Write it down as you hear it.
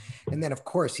And then, of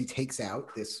course, he takes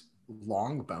out this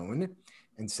long bone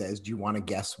and says, do you want to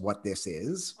guess what this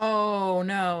is? Oh,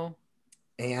 no.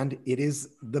 And it is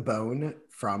the bone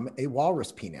from a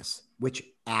walrus penis, which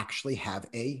actually have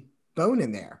a bone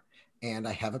in there. And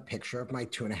I have a picture of my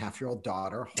 2.5-year-old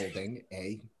daughter holding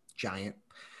a giant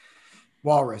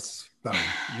walrus bone.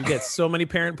 You get so many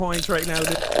parent points right now.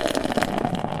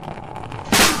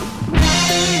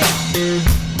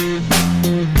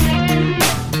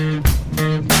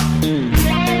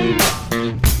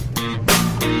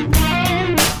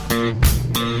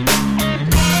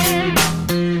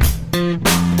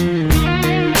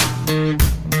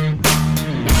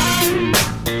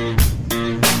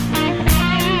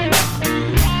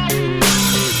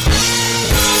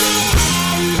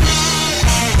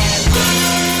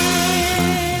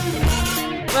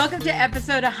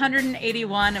 Episode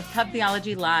 181 of Pub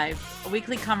Theology Live, a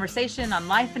weekly conversation on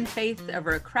life and faith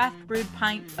over a craft brewed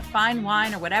pint, a fine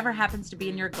wine, or whatever happens to be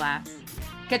in your glass.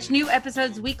 Catch new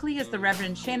episodes weekly as the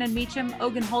Reverend Shannon Meacham,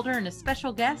 Ogun Holder, and a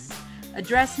special guest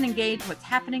address and engage what's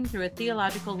happening through a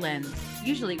theological lens,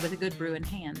 usually with a good brew in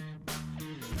hand.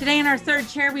 Today in our third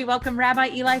chair, we welcome Rabbi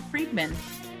Eli Friedman.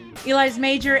 Eli's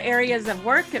major areas of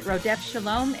work at Rodef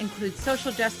Shalom include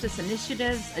social justice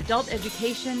initiatives, adult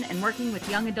education, and working with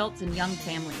young adults and young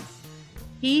families.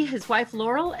 He, his wife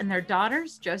Laurel, and their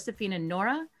daughters, Josephine and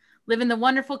Nora, live in the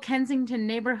wonderful Kensington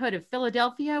neighborhood of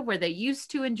Philadelphia, where they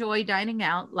used to enjoy dining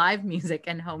out, live music,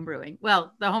 and homebrewing.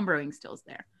 Well, the homebrewing still's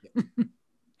there.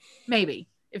 Maybe,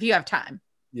 if you have time.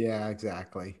 Yeah,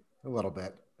 exactly. A little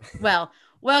bit. Well,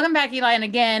 welcome back, Eli. And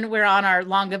again, we're on our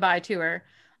long goodbye tour.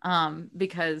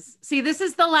 Because see, this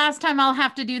is the last time I'll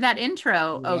have to do that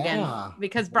intro, Ogun,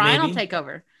 because Brian will take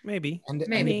over. Maybe. And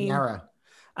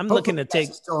I'm hopefully looking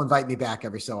to still invite me back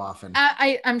every so often.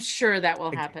 I'm sure that will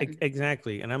happen.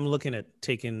 Exactly. And I'm looking at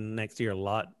taking next year a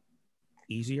lot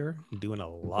easier, doing a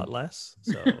lot less.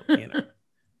 So,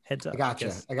 heads up. I got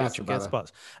you, brother.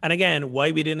 And again,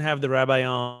 why we didn't have the rabbi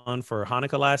on for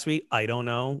Hanukkah last week, I don't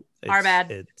know. Our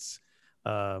bad.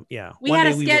 We had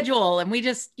a schedule and we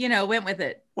just went with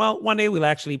it. Well, one day we'll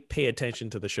actually pay attention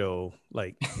to the show,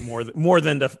 like more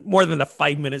than the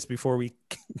 5 minutes before we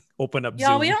open up.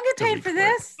 Yo, we don't get paid for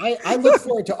this. I look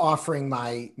forward to offering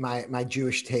my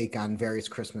Jewish take on various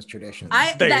Christmas traditions.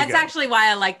 That's actually why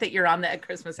I like that you're on the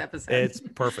Christmas episode.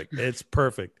 It's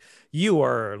perfect. You,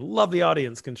 our lovely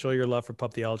audience, can show your love for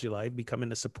Pub Theology Live,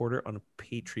 becoming a supporter on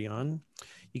Patreon.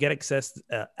 You get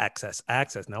access.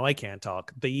 Now I can't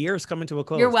talk. The year is coming to a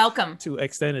close. You're welcome. To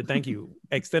extended, thank you.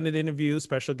 Extended interviews,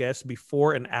 special guests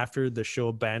before and after the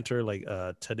show banter, like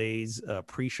today's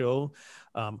pre-show.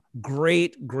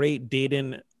 Great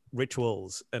dating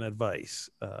rituals and advice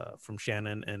from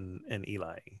Shannon and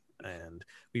Eli. And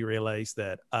we realized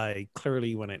that I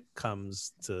clearly, when it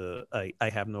comes to, I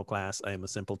have no class. I am a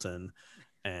simpleton,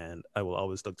 and I will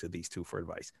always look to these two for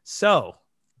advice. So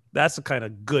that's the kind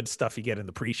of good stuff you get in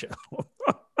the pre-show.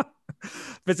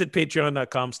 Visit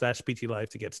patreon.com/PTLive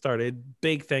to get started.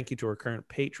 Big thank you to our current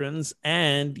patrons.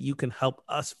 And you can help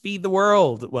us feed the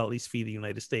world, well, at least feed the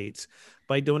United States,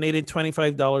 by donating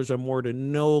 $25 or more to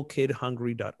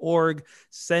NoKidHungry.org.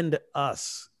 Send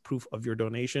us proof of your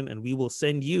donation, and we will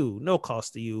send you, no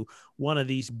cost to you, one of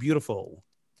these beautiful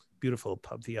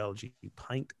Pub Theology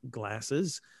pint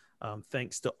glasses.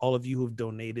 Thanks to all of you who've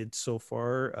donated so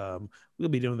far. We'll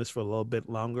be doing this for a little bit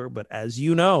longer, but as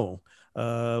you know,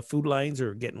 food lines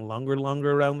are getting longer and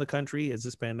longer around the country as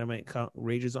this pandemic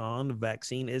rages on. The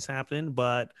vaccine is happening,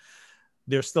 but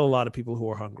there's still a lot of people who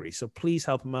are hungry. So please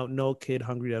help them out.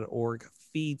 NoKidHungry.org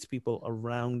feeds people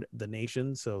around the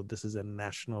nation. So this is a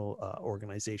national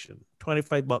organization.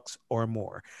 $25 or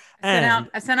more. I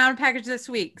sent out a package this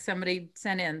week. Somebody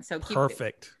sent in. So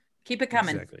Keep it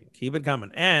coming. Exactly. Keep it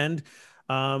coming. And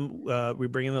we're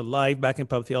bringing the live back in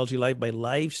Pub Theology Live by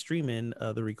live streaming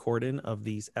the recording of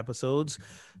these episodes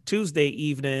Tuesday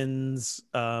evenings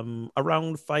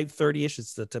around 5:30ish.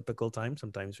 It's the typical time.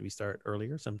 Sometimes we start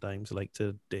earlier. Sometimes, like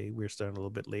today, we're starting a little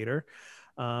bit later.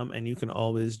 And you can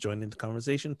always join in the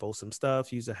conversation, post some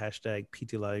stuff, use the hashtag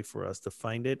PTLive for us to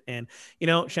find it. And,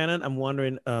 Shannon, I'm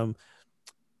wondering,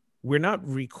 we're not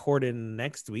recording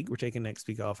next week. We're taking next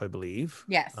week off, I believe.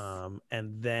 Yes.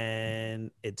 And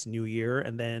then it's New Year,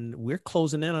 and then we're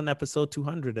closing in on episode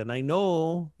 200. And I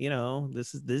know,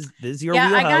 this is your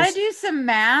wheelhouse. I gotta do some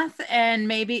math, and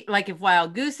maybe like if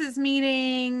Wild Goose is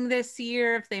meeting this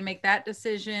year, if they make that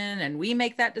decision, and we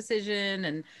make that decision,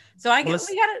 and so we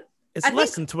gotta. It's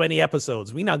less than 20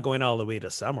 episodes. We're not going all the way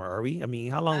to summer, are we? I mean,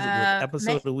 how long is it?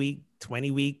 Episode a week, 20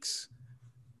 weeks?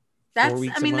 That'd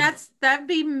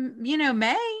be,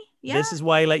 May. Yeah. This is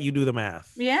why I let you do the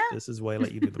math. Yeah. This is why I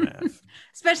let you do the math.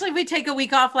 Especially if we take a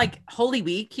week off, like Holy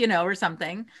Week, or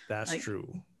something. That's Like-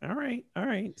 true. All right.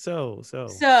 So.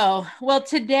 Well,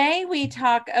 today we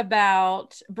talk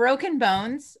about broken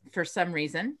bones for some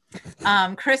reason,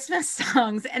 Christmas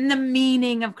songs, and the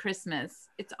meaning of Christmas.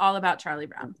 It's all about Charlie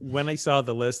Brown. When I saw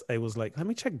the list, I was like, let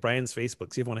me check Brian's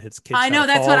Facebook, see if one of his kids. I know,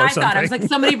 that's what I thought. I was like,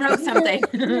 somebody broke something.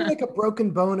 Isn't there like a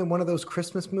broken bone in one of those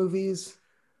Christmas movies?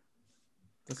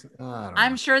 I don't know.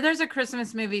 I'm sure there's a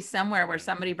Christmas movie somewhere where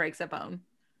somebody breaks a bone.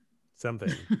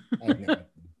 something. I have no idea.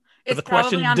 It's the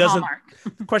question probably on doesn't-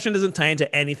 Hallmark. The question doesn't tie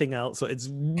into anything else, so it's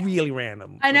really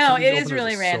random. I know, Some of these it is openers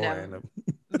really are so random.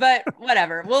 But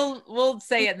whatever, we'll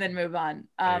say it and then move on.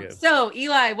 There you go. So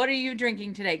Eli, what are you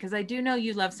drinking today? Because I do know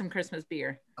you love some Christmas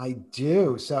beer. I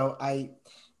do. So I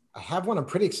have one I'm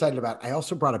pretty excited about. I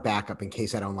also brought a backup in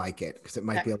case I don't like it because it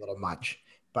might be a little much.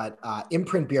 But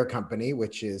Imprint Beer Company,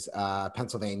 which is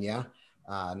Pennsylvania,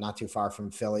 not too far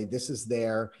from Philly. This is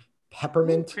their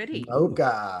peppermint pretty.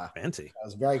 mocha. Fancy. I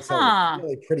was very excited. Huh. It's a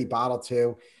really pretty bottle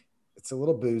too. It's a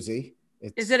little boozy.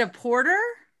 Is it a porter?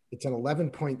 It's an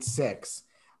 11.6.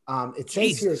 It says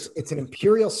Jesus. here it's an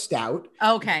imperial stout,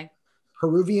 Okay.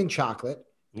 Peruvian chocolate,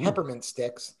 Ooh. peppermint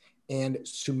sticks, and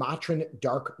Sumatran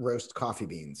dark roast coffee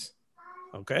beans.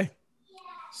 Okay.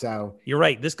 So You're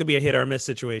right. This could be a hit or miss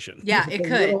situation. Yeah, if it it's a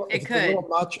could. little- It if it's a could. little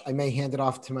much. I may hand it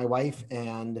off to my wife,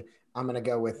 and I'm going to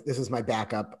go with this is my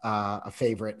backup, a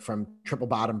favorite from Triple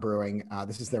Bottom Brewing.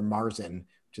 This is their Marzen,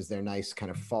 which is their nice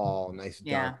kind of fall, nice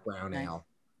Yeah, dark brown nice. ale.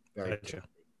 Very Gotcha.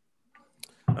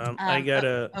 I got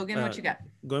a Hogan, what you got?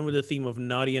 going with the theme of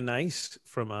naughty and nice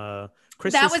from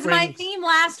Crystal That was my Springs. theme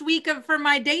last week for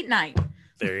my date night.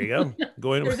 There you go.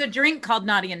 Going There's a drink called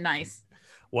Naughty and Nice.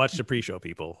 watch the pre-show,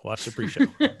 people. Watch the pre-show.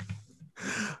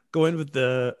 Going with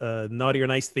the naughty or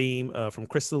nice theme from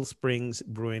Crystal Springs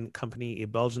Brewing Company, a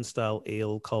Belgian-style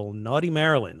ale called Naughty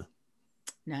Maryland.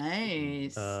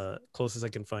 Nice. Closest I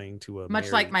can find to a Much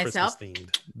merry like myself. Christmas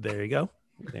themed. There you go.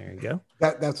 There you go.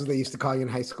 That's what they used to call you in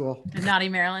high school. Naughty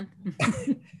Maryland.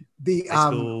 The High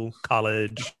school,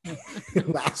 college,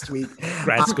 last week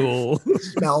grad school.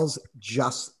 smells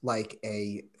just like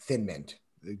a Thin Mint,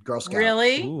 the Girl Scout.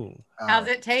 Really? Ooh. How's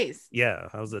it taste? Yeah.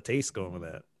 How's the taste going with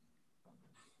that?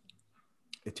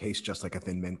 It tastes just like a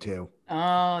Thin Mint too.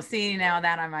 Oh, see, now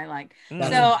that I might like. Mm.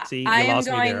 So See, I you am lost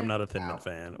me there. going- I'm not a Thin Mint Wow.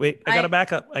 fan. Wait, I got I- a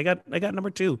backup. I got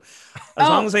number 2. Oh. As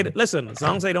long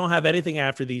as I don't have anything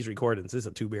after these recordings, this is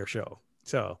a 2-beer show.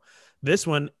 So this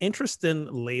one, interesting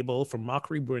label from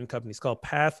Mockery Brewing Company. It's called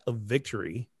Path of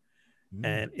Victory,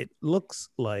 and it looks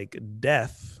like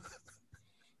death.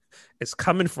 It's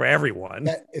coming for everyone.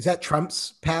 Is that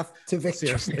Trump's path to victory?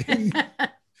 Seriously.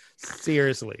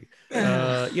 Seriously,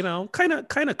 kind of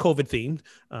COVID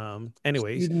themed.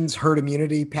 Anyways, Eden's herd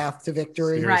immunity path to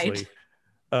victory. Right. seriously.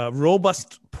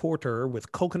 Robust porter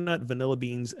with coconut, vanilla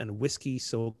beans, and whiskey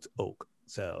soaked oak.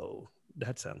 So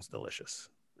that sounds delicious.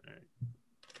 All right,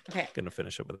 Okay. gonna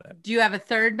finish up with that. Do you have a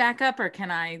third backup or can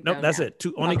I? Nope, go that's now? it.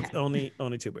 Okay.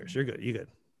 Only 2 beers. You're good. You good?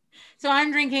 So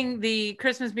I'm drinking the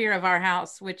Christmas beer of our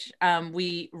house, which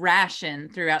we ration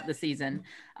throughout the season.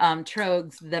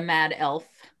 Trogs the Mad Elf.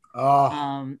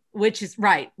 Oh, Which is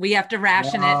right. We have to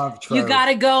ration love it. You Trogs. got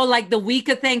to go like the week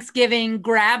of Thanksgiving,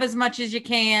 grab as much as you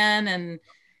can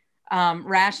and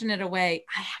ration it away.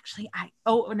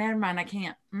 Oh, never mind. I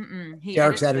can't. He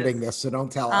Derek's edits editing this, so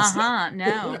don't tell us.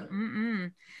 No.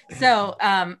 So,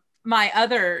 my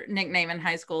other nickname in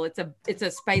high school, it's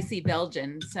a spicy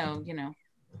Belgian. So,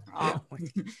 oh,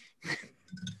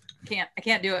 I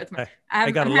can't do it with my,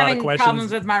 I got I'm a lot of having questions.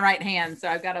 problems with my right hand. So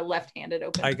I've got a left-handed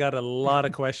open. I got a lot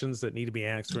of questions that need to be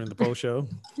asked during the post show.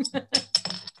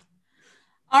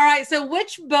 All right. So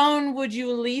which bone would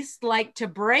you least like to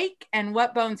break? And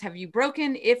what bones have you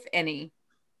broken, if any?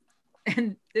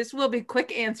 And this will be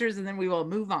quick answers and then we will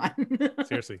move on.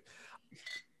 Seriously.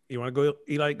 You want to go,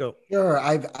 Eli? Go. Sure.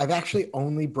 I've actually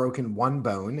only broken one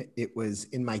bone. It was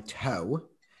in my toe.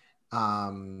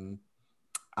 I'll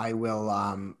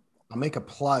make a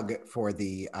plug for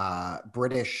the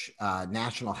British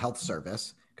National Health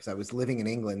Service because I was living in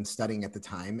England studying at the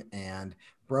time and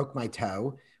broke my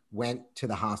toe, went to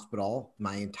the hospital.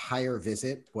 My entire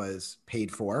visit was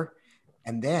paid for.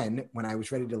 And then when I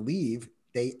was ready to leave,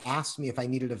 they asked me if I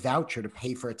needed a voucher to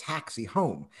pay for a taxi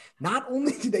home. Not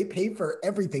only did they pay for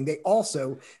everything, they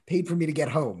also paid for me to get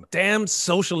home. Damn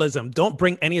socialism. Don't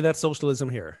bring any of that socialism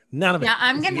here. None of it. Yeah,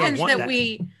 I'm You don't convinced want that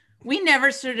we never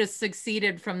sort of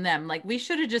succeeded from them. Like we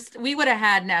would have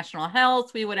had national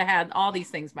health. We would have had all these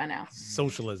things by now.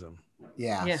 Socialism.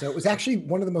 Yeah. Yeah. So it was actually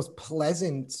one of the most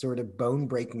pleasant sort of bone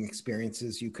breaking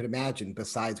experiences you could imagine,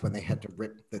 besides when they had to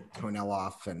rip the toenail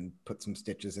off and put some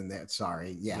stitches in there.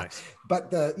 Sorry. Yeah. Nice.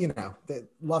 But the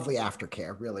lovely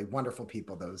aftercare, really wonderful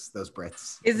people, those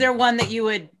Brits. Is there one that you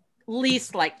would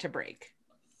least like to break?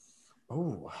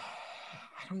 Oh,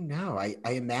 I don't know. I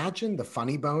imagine the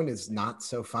funny bone is not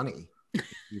so funny if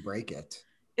you break it.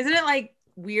 Isn't it like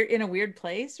weird in a weird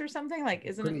place or something? Like,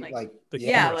 isn't Pretty, it like The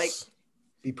Yeah, humerus like-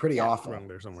 be pretty awful. around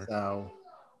there somewhere. So,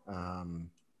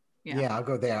 Yeah. yeah, I'll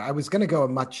go there. I was going to go a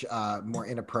much more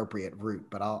inappropriate route,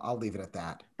 but I'll leave it at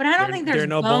that. But I don't There- think there there's are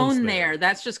no bone bones there. there.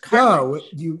 That's just No,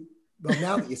 cartilage. well,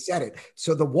 now that you said it,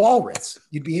 so the walrus,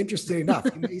 you'd be interested enough.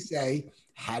 You may say,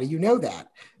 how do you know that?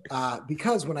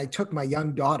 Because when I took my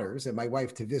young daughters and my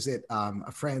wife to visit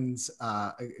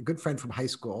a good friend from high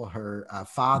school, her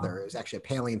father is actually a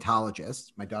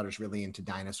paleontologist. My daughter's really into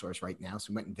dinosaurs right now,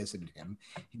 so we went and visited him.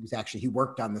 He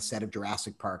worked on the set of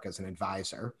Jurassic Park as an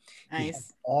advisor. He has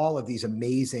Nice. all of these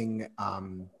amazing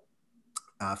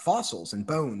fossils and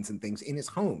bones and things in his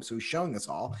home. So he's showing us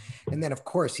all. And then, of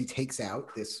course, he takes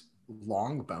out this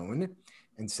long bone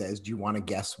and says, do you want to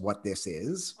guess what this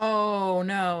is? Oh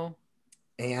no.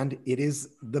 And it is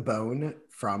the bone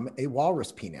from a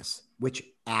walrus penis, which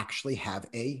actually have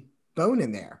a bone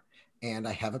in there. And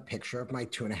I have a picture of my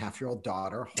 2.5-year-old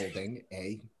daughter holding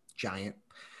a giant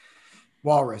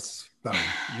walrus bone.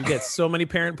 You get so many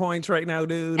parent points right now,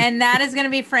 dude. And that is going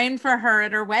to be framed for her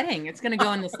at her wedding. It's going to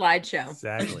go in the slideshow.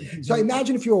 Exactly. So I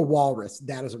imagine if you're a walrus,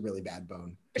 that is a really bad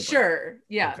bone. to break. Sure.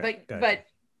 Yeah. Okay, But gotcha.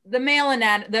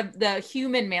 the the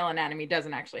human male anatomy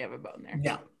doesn't actually have a bone there.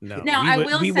 No. No, Now, I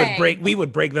will we say-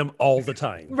 would break them all the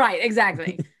time. Right,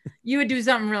 exactly. You would do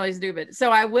something really stupid. So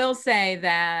I will say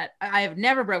that I have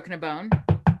never broken a bone,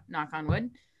 knock on wood.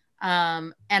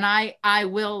 And I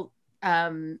will,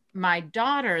 my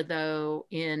daughter though,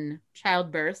 in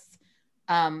childbirth,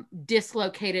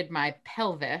 dislocated my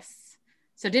pelvis.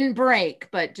 So didn't break,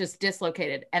 but just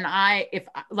dislocated. And if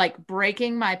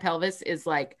breaking my pelvis is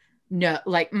like, no,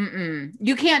 like,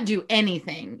 you can't do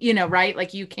anything, right?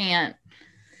 Like you can't,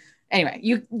 anyway,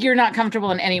 you're not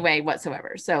comfortable in any way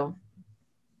whatsoever. So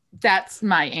that's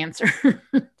my answer.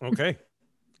 Okay.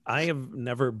 I have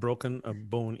never broken a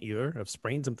bone either. I've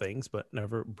sprained some things, but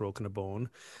never broken a bone.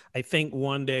 I think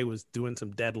one day I was doing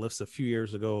some deadlifts a few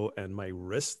years ago, and my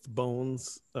wrist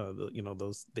bones,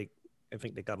 I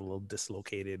think they got a little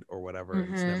dislocated or whatever.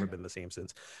 It's never been the same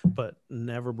since, but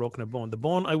never broken a bone. The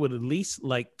bone I would at least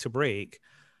like to break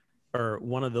are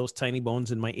one of those tiny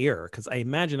bones in my ear, because I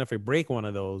imagine if I break one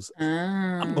of those,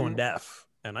 I'm going deaf,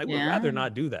 and I would Yeah. rather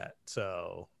not do that.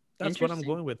 So that's what I'm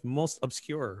Interesting. going with. Most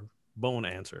obscure bone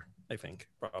answer, I think,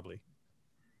 probably.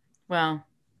 Well,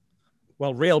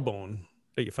 Rail bone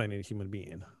that you find in a human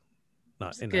being, not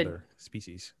That's in good. other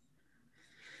species.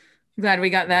 glad we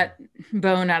got that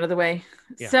bone out of the way.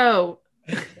 Yeah. So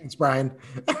Thanks, Brian.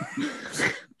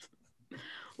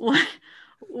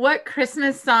 what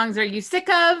Christmas songs are you sick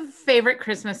of? Favorite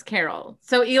Christmas carol?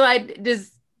 So Eli,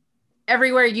 does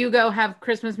everywhere you go have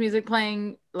Christmas music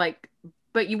playing?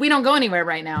 But we don't go anywhere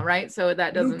right now, right? So that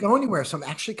I don't doesn't. go anywhere, so I'm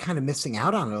actually kind of missing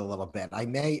out on it a little bit. I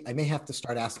may have to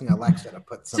start asking Alexa to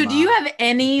put some. So do you have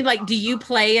any, do you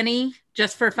play any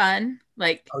just for fun?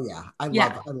 Oh yeah, I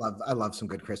Yeah. love some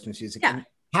good Christmas music. Yeah. And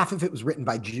half of it was written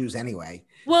by Jews anyway.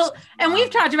 Well, and we've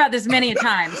talked about this many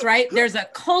times, right? There's a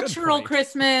cultural point.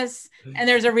 Christmas and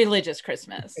there's a religious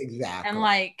Christmas.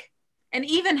 Exactly. And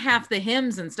even half the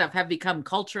hymns and stuff have become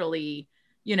culturally,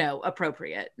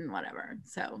 appropriate and whatever.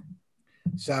 So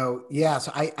yeah,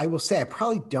 so I will say I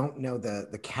probably don't know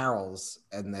the carols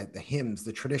and the hymns,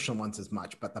 the traditional ones as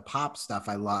much, but the pop stuff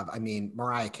I love. I mean,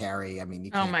 Mariah Carey. I mean, you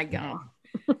Oh can't. my God.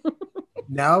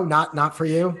 No, not for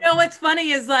you. What's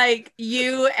funny is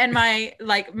you and my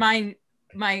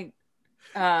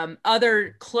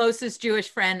other closest Jewish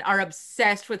friend are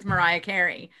obsessed with Mariah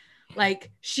Carey.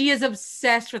 She is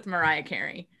obsessed with Mariah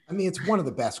Carey. I mean, it's one of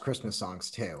the best Christmas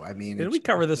songs too. I mean, Didn't we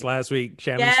cover this last week?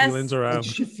 Shannon's Yes. feelings are It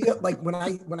should feel like when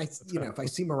I if I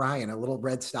see Mariah in a little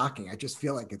red stocking, I just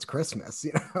feel like it's Christmas,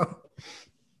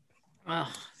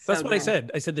 Oh, That's what I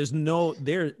said. I said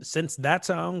since that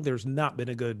song, there's not been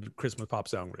a good Christmas pop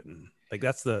song written.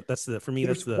 That's the for me.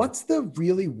 What's the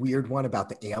really weird one about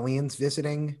the aliens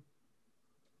visiting?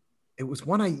 It was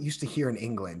one I used to hear in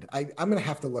England. I'm gonna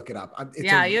have to look it up.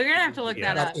 You're gonna have to look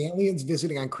that up. Aliens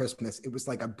visiting on Christmas. It was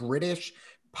like a British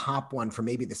pop one from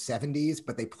maybe the 70s,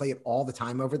 but they play it all the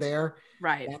time over there.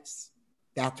 Right.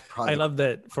 That's probably. I love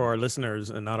that for our listeners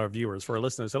and not our viewers. For our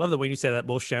listeners, I love that when you say that,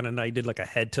 both Shannon and I did a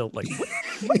head tilt. What are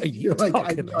you You're like, I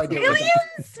talking have no about? idea what that-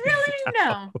 Aliens? Really?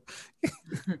 No.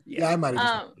 Yeah, I might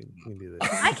have. Um, We can do this.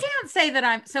 I can't say that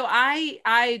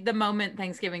I the moment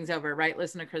Thanksgiving's over, right?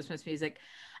 Listen to Christmas music.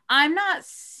 I'm not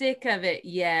sick of it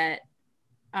yet.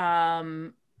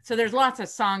 So there's lots of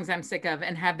songs I'm sick of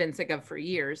and have been sick of for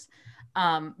years.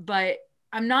 But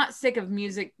I'm not sick of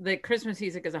music, the Christmas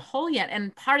music as a whole yet.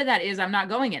 And part of that is I'm not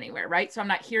going anywhere, right? So I'm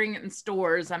not hearing it in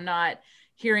stores. I'm not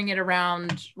hearing it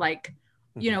around, like,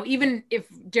 you know, even if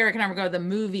Derek and I were going to the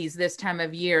movies this time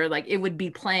of year, like it would be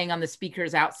playing on the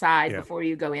speakers outside before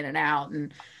you go in and out.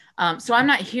 And so I'm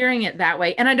not hearing it that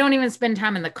way. And I don't even spend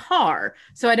time in the car.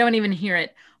 So I don't even hear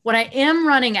it. What I am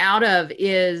running out of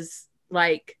is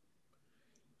like,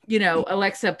 you know,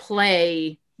 Alexa,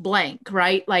 play blank,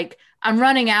 right? Like I'm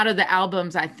running out of the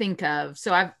albums I think of.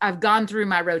 So I've gone through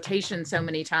my rotation so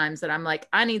many times that I'm like,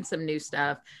 I need some new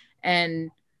stuff.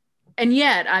 And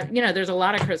yet you know, there's a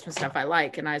lot of Christmas stuff I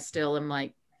like. And I still am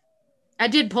like, I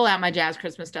did pull out my jazz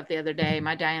Christmas stuff the other day,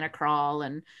 my Diana Krall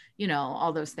and, you know,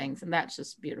 all those things. And that's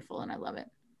just beautiful. And I love it.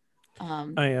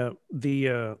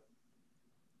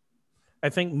 I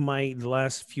think the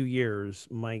last few years,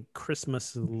 my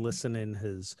Christmas listening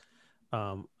has,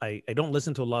 I don't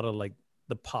listen to a lot of like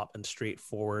the pop and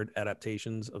straightforward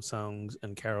adaptations of songs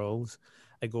and carols.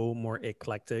 I go more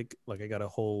eclectic. Like I got a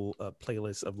whole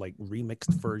playlist of like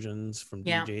remixed versions from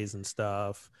DJs and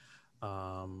stuff,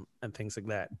 and things like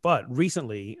that. But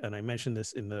recently, and I mentioned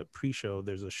this in the pre-show,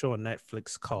 there's a show on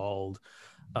Netflix called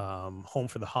Home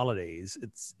for the Holidays.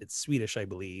 It's Swedish, I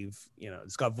believe. You know,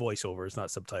 it's got voiceover. It's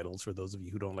not subtitles for those of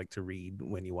you who don't like to read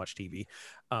when you watch TV.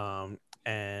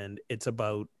 And it's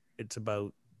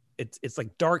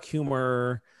like dark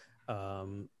humor.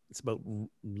 It's about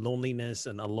loneliness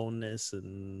and aloneness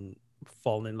and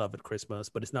falling in love at Christmas,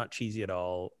 but it's not cheesy at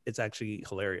all. It's actually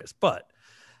hilarious. But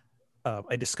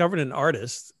I discovered an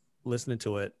artist listening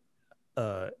to it.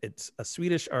 It's a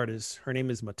Swedish artist. Her name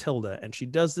is Matilda, and she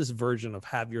does this version of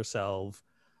Have Yourself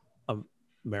a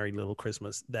Merry Little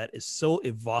Christmas that is so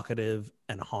evocative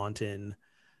and haunting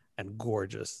and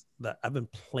gorgeous that I've been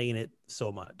playing it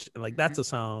so much. And like, that's a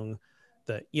song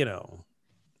that, you know,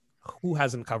 who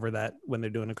hasn't covered that when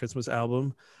they're doing a Christmas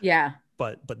album? Yeah.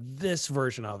 But this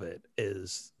version of it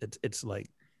is, it's like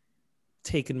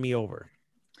taking me over.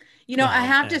 You know, I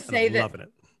have to say that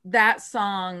that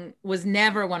song was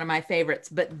never one of my favorites,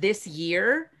 but this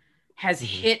year has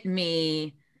hit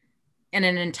me in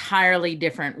an entirely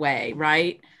different way.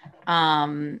 Right.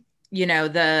 You know,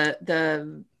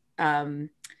 the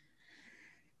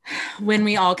when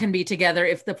we all can be together,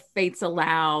 if the fates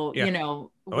allow, you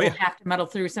know, we'll have to muddle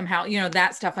through somehow, you know,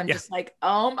 that stuff. I'm just like,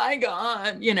 oh my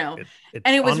God, you know,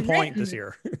 and it was on point this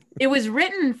year. It was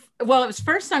written. Well, it was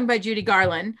first sung by Judy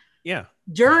Garland. Yeah.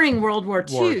 During World War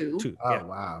II. Oh,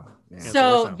 wow. Yeah.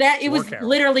 So that it was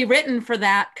literally written for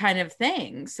that kind of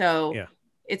thing. So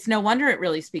it's no wonder it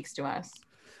really speaks to us.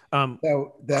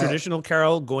 So traditional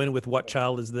carol, going with What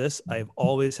Child Is This? I've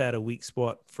always had a weak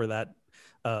spot for that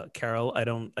carol.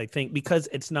 I think because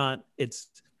it's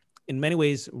in many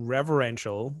ways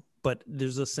reverential, but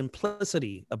there's a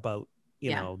simplicity about,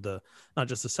 you know, not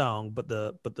just the song, but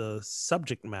the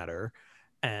subject matter.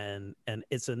 And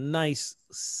it's a nice,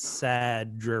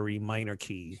 sad, dreary minor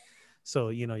key. So,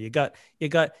 you know, you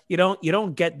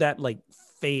don't get that like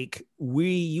fake,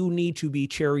 you need to be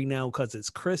cheery now because it's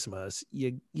Christmas.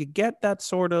 You get that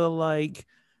sort of like,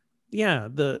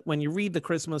 when you read the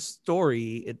Christmas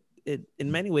story, it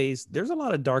in many ways, there's a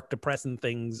lot of dark, depressing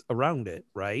things around it.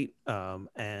 Right.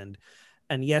 And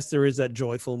yes, there is that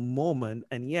joyful moment.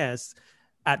 And yes,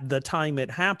 at the time it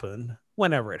happened,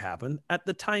 whenever it happened, at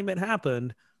the time it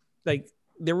happened, like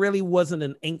there really wasn't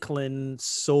an inkling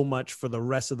so much for the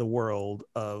rest of the world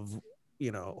of,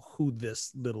 you know, who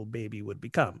this little baby would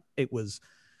become. It was,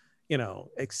 you know,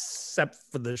 except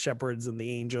for the shepherds and the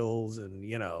angels, and,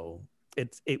 you know,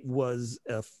 it was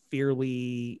a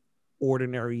fairly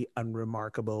ordinary,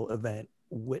 unremarkable event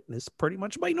witnessed pretty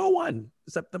much by no one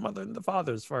except the mother and the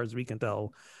father, as far as we can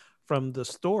tell from the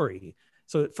story.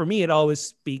 So for me, it always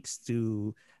speaks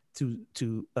to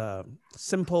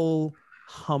simple,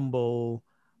 humble,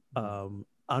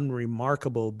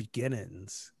 unremarkable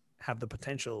beginnings have the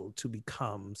potential to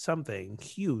become something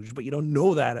huge, but you don't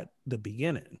know that at the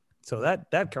beginning. So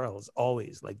that carol has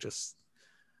always like just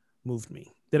moved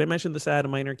me. Did I mention the sad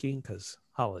minor key? Because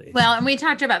holidays. Well, and we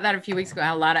talked about that a few weeks ago,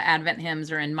 how a lot of Advent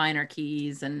hymns are in minor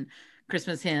keys and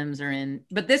Christmas hymns are in,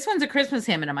 but this one's a Christmas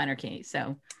hymn in a minor key.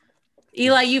 So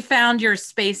Eli, you found your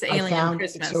space alien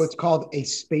Christmas. So it's called A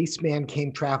Spaceman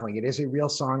Came Traveling. It is a real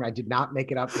song. I did not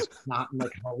make it up. It's not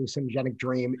like a hallucinogenic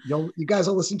dream. You guys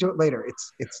will listen to it later.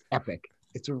 It's epic.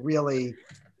 It's a really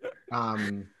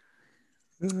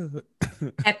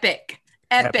epic.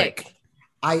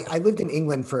 I lived in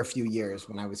England for a few years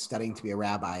when I was studying to be a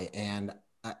rabbi, and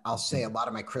I'll say a lot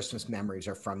of my Christmas memories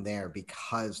are from there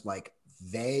because like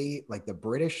the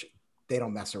British, they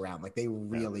don't mess around. Like they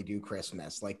really do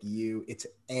Christmas. Like it's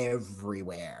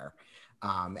everywhere.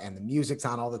 And the music's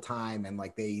on all the time. And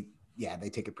like they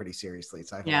take it pretty seriously.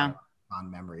 So I have a lot of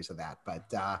fond memories of that,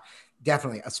 but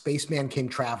definitely A Spaceman Came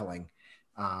Traveling.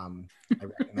 I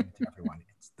recommend it to everyone.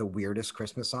 It's the weirdest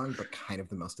Christmas song, but kind of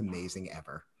the most amazing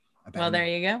ever. Well, there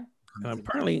you go.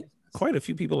 Apparently quite a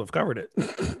few people have covered it.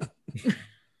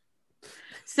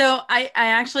 So I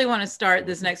actually want to start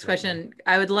this next question.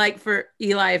 I would like for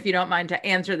Eli, if you don't mind, to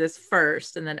answer this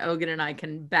first, and then Ogun and I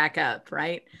can back up,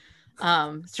 right?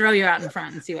 Throw you out in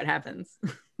front and see what happens.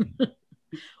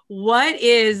 What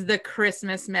is the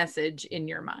Christmas message in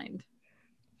your mind?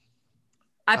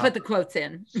 I put the quotes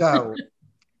in. So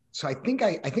I think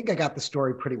I got the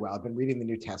story pretty well. I've been reading the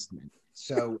New Testament.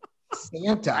 So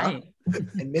Santa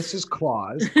and Mrs.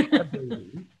 Claus had a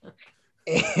baby,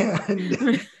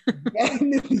 and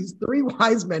then these three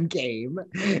wise men came,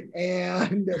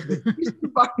 and the Easter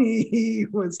Bunny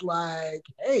was like,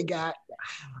 "Hey, guys."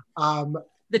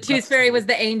 The Tooth Fairy was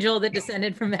the angel that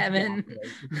descended from heaven.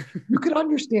 You could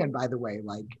understand, by the way,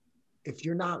 like if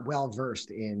you're not well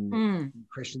versed in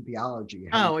Christian theology.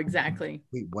 Exactly.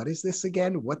 Wait, what is this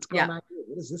again? What's going on here?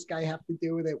 What does this guy have to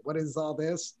do with it? What is all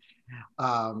this?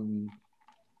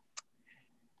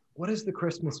 What is the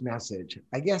Christmas message?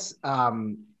 I guess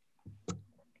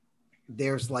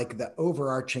there's like the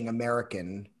overarching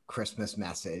American Christmas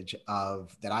message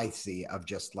that I see of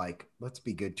just like, let's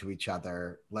be good to each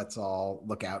other. Let's all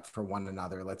look out for one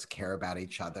another. Let's care about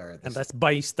each other. And let's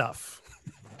buy stuff.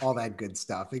 All that good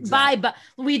stuff. Exactly.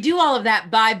 We do all of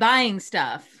that by buying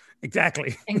stuff.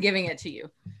 Exactly. And giving it to you.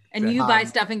 And you buy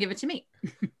stuff and give it to me.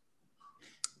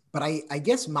 But I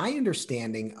guess my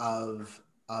understanding of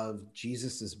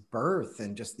Jesus's birth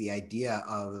and just the idea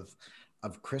of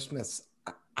Christmas,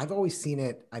 I've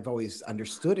always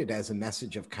understood it as a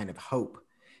message of kind of hope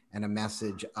and a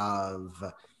message of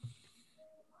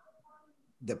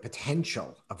the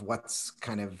potential of what's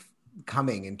kind of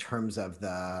coming in terms of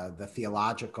the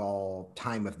theological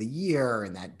time of the year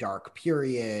and that dark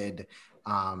period,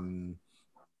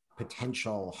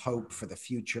 potential hope for the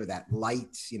future, that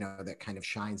light, that kind of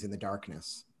shines in the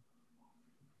darkness.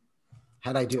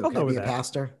 How'd I do? Could I be a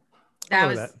pastor? That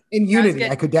was in Unity.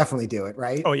 I could definitely do it,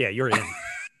 right? Oh yeah, you're in.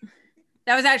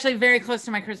 That was actually very close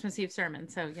to my Christmas Eve sermon,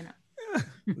 so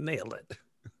nailed it.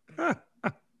 But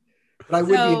I would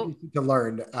be interested to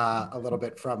learn a little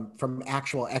bit from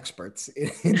actual experts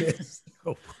in this.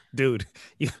 Oh, dude,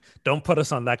 you don't put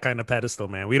us on that kind of pedestal,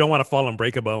 man. We don't want to fall and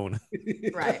break a bone.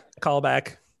 Right. Call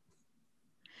back.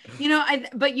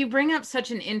 But you bring up such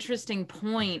an interesting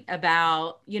point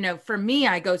about, for me,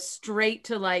 I go straight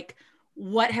to like,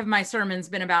 what have my sermons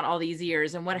been about all these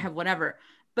years and whatever.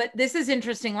 But this is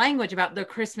interesting language about the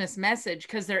Christmas message,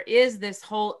 because there is this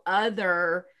whole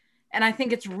other, and I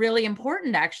think it's really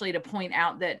important actually to point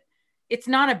out that it's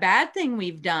not a bad thing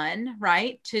we've done,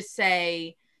 right? To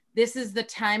say this is the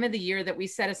time of the year that we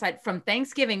set aside from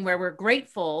Thanksgiving, where we're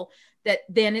grateful, that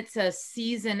then it's a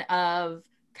season of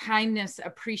kindness,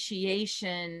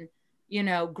 appreciation,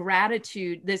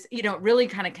 gratitude. This, really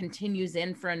kind of continues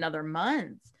in for another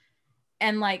month.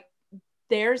 And like,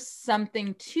 there's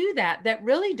something to that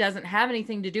really doesn't have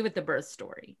anything to do with the birth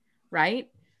story, right?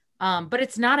 But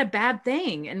it's not a bad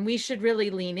thing, and we should really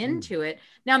lean into it.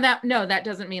 Now that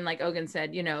doesn't mean, like Ogun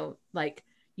said, like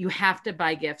you have to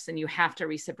buy gifts and you have to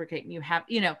reciprocate, and you have,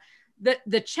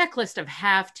 the checklist of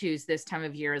have tos this time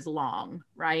of year is long,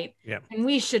 right? Yeah. And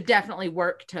we should definitely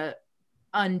work to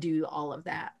undo all of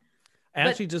that. I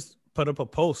actually just put up a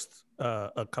post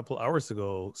a couple hours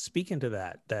ago speaking to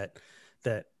that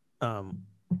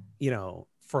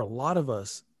for a lot of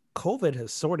us, COVID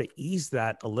has sort of eased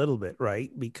that a little bit, right?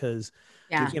 Because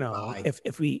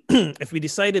if we if we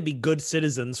decide to be good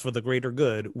citizens for the greater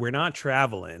good, we're not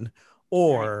traveling,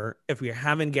 or if we're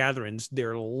having gatherings,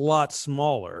 they're a lot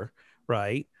smaller,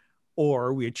 right?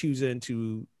 Or we're choosing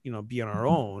to be on our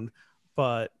own.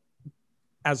 But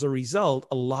as a result,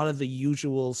 a lot of the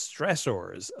usual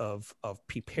stressors of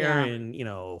preparing,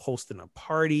 hosting a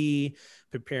party,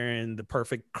 preparing the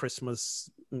perfect Christmas,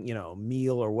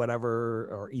 meal or whatever,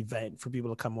 or event for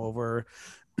people to come over,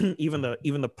 even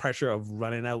the pressure of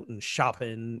running out and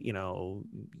shopping,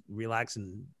 relax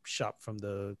and shop from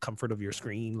the comfort of your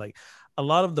screen. Like, a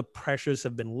lot of the pressures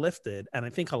have been lifted. And I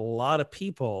think a lot of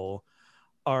people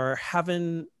are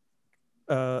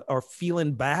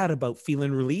feeling bad about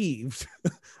feeling relieved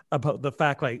about the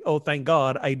fact, like, oh, thank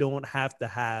God I don't have to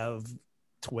have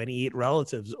 28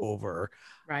 relatives over.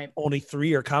 Right. Only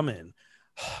 3 are coming.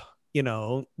 you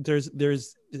know,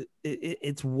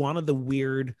 it's one of the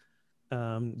weird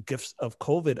gifts of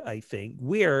COVID, I think,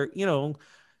 where, you know,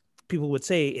 people would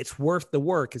say it's worth the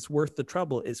work, it's worth the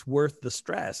trouble, it's worth the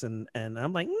stress. And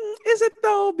I'm like, is it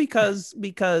though? Because,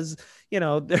 you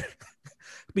know,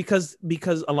 because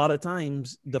a lot of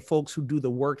times the folks who do the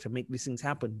work to make these things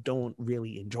happen don't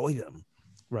really enjoy them,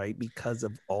 right? Because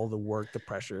of all the work, the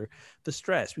pressure, the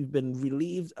stress. We've been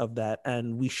relieved of that,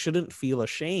 and we shouldn't feel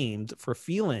ashamed for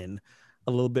feeling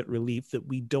a little bit relieved that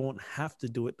we don't have to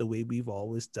do it the way we've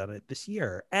always done it this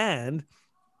year. And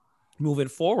moving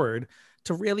forward,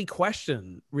 to really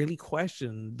question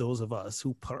those of us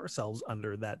who put ourselves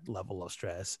under that level of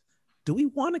stress. Do we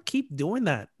want to keep doing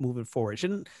that moving forward? It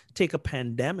shouldn't take a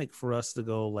pandemic for us to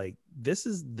go like, this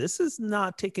is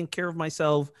not taking care of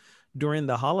myself during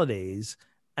the holidays.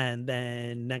 And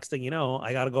then next thing you know,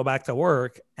 I got to go back to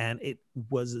work, and it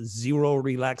was zero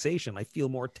relaxation. I feel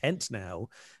more tense now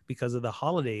because of the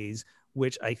holidays,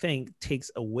 which I think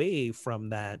takes away from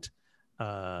that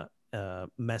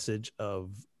message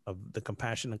of the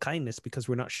compassion and kindness, because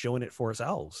we're not showing it for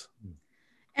ourselves.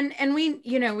 And we,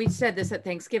 you know, we said this at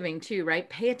Thanksgiving too, right?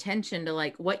 Pay attention to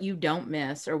like what you don't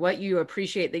miss or what you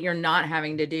appreciate that you're not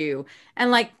having to do, and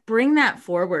like bring that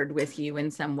forward with you in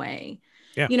some way.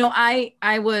 Yeah. You know,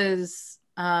 I was,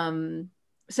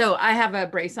 so I have a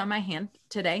brace on my hand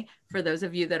today for those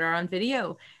of you that are on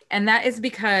video. And that is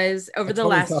because over the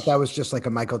last, I thought that was just like a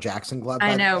Michael Jackson glove.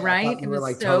 I know, right? It was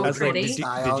like so pretty. Did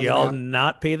y'all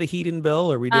not pay the heating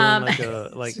bill? Are we doing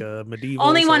like a medieval?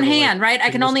 Only one hand, right? I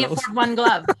can only afford one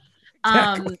glove.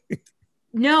 Exactly.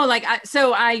 No, like I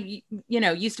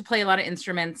used to play a lot of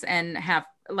instruments and have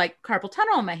like carpal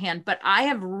tunnel in my hand, but I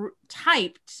have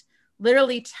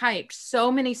literally typed so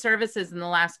many services in the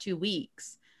last 2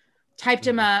 weeks, typed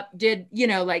them up, did, you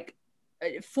know, like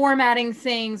formatting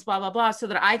things, blah, blah, blah, so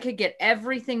that I could get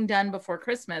everything done before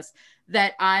Christmas,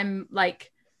 that I'm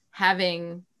like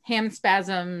having ham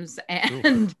spasms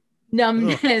and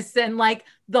numbness and like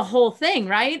the whole thing.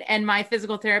 Right. And my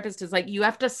physical therapist is like, you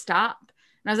have to stop.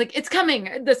 And I was like, it's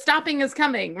coming. The stopping is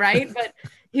coming. Right. But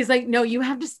he's like, no, you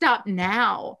have to stop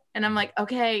now. And I'm like,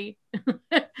 okay,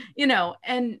 you know,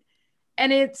 and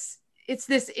it's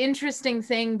this interesting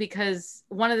thing, because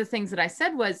one of the things that I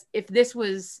said was, if this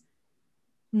was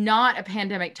not a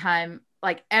pandemic time,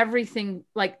 like everything,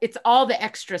 like it's all the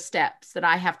extra steps that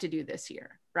I have to do this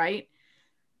year. Right.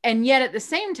 And yet at the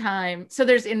same time, so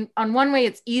there's on one way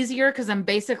it's easier because I'm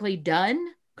basically done.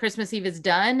 Christmas Eve is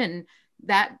done. And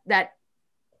that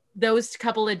those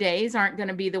couple of days aren't going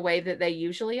to be the way that they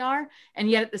usually are. And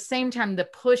yet at the same time, the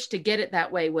push to get it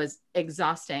that way was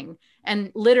exhausting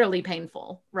and literally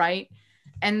painful. Right.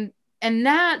 And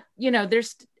that, you know, and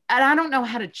I don't know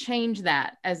how to change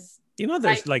that, as you know,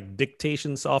 there's like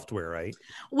dictation software, right?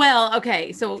 Well,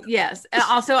 okay. So yes.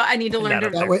 Also, I need to learn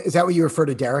Is that what you refer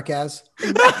to Derek as?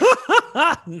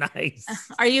 Nice.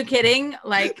 Are you kidding?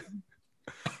 Like,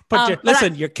 but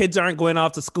listen, your kids aren't going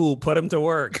off to school. Put them to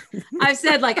work. I've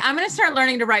said, like, I'm going to start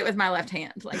learning to write with my left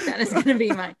hand. Like, that is going to be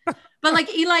mine. But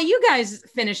like, Eli, you guys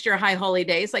finished your high holy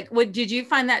days. Like, did you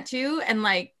find that too? And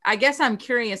like, I guess I'm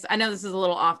curious. I know this is a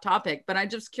little off topic, but I'm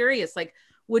just curious. Like,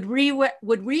 would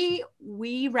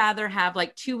we rather have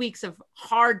like 2 weeks of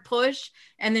hard push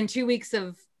and then 2 weeks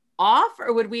of off,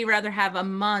 or would we rather have a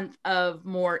month of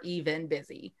more even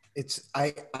busy? It's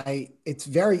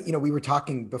very, you know, we were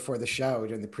talking before the show,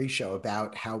 during the pre-show,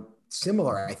 about how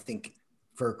similar, I think,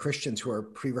 for Christians who are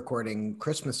pre-recording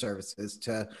Christmas services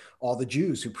to all the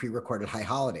Jews who pre-recorded high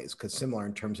holidays, because similar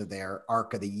in terms of their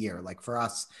arc of the year. Like for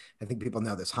us, I think people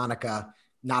know this, Hanukkah,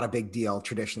 not a big deal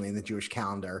traditionally in the Jewish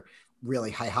calendar.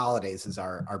 Really, high holidays is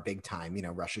our big time, you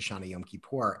know, Rosh Hashanah, Yom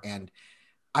Kippur. And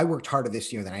I worked harder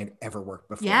this year than I'd ever worked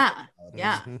before. Yeah. We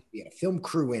had a film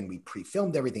crew in, we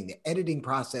pre-filmed everything, the editing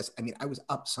process. I mean, I was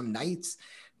up some nights,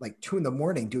 like 2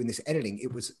 a.m. doing this editing.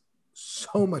 It was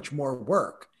so much more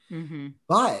work. Mm-hmm.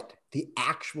 But the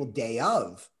actual day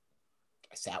of,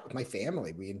 I sat with my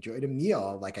family. We enjoyed a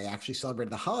meal. Like I actually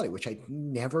celebrated the holiday, which I'd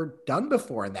never done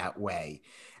before in that way.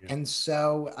 Yeah. And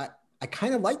so I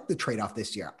kind of like the trade-off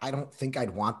this year. I don't think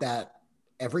I'd want that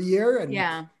every year. And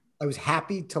yeah, I was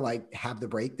happy to like have the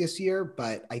break this year,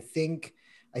 but I think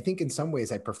in some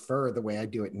ways I prefer the way I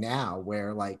do it now,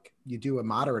 where like you do a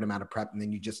moderate amount of prep and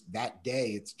then you just, that day,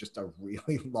 it's just a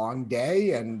really long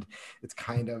day. And it's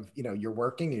kind of, you know, you're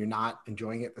working and you're not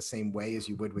enjoying it the same way as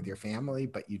you would with your family,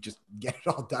 but you just get it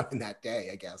all done in that day,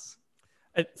 I guess.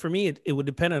 For me, it would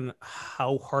depend on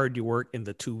how hard you work in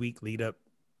the 2 week lead up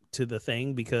to the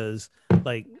thing because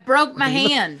like broke my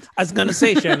hand. I was gonna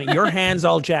say, Shannon, your hand's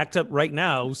all jacked up right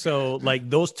now. So like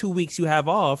those 2 weeks you have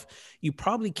off, you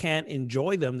probably can't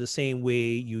enjoy them the same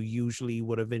way you usually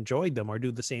would have enjoyed them or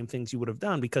do the same things you would have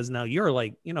done because now you're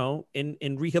like, you know,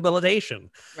 in rehabilitation.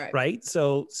 Right.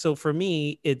 So for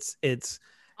me, it's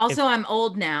also I'm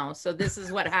old now. So this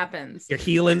is what happens. You're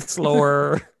healing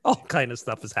slower, all kind of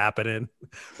stuff is happening.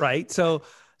 Right. So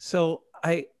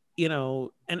I, you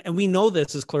know, and we know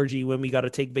this as clergy when we got to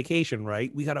take vacation,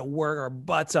 right? We got to work our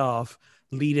butts off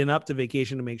leading up to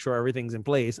vacation to make sure everything's in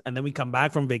place. And then we come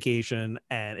back from vacation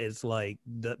and it's like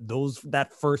that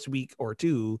first week or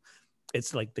two,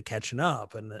 it's like the catching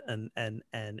up and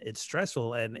it's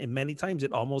stressful. And many times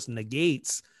it almost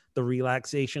negates the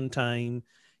relaxation time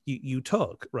you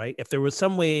took, right? If there was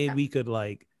some way we could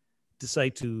like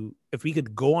decide to, if we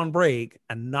could go on break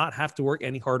and not have to work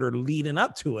any harder leading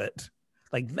up to it,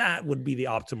 like that would be the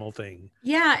optimal thing.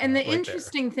 Yeah. And the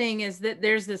interesting thing is that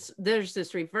there's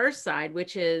this reverse side,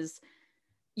 which is,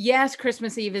 yes,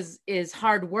 Christmas Eve is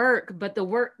hard work, but the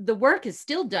work is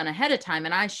still done ahead of time.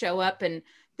 And I show up and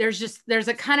there's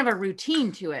a kind of a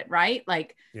routine to it, right?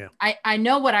 Like I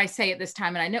know what I say at this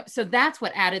time and I know, so that's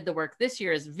what added the work this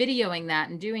year is videoing that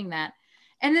and doing that.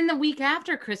 And then the week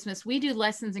after Christmas, we do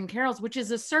Lessons and Carols, which is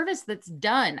a service that's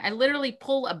done. I literally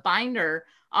pull a binder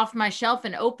off my shelf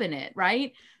and open it,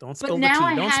 right? Don't spill the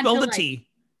tea. Don't spill the tea.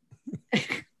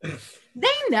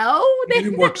 They know. They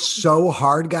work so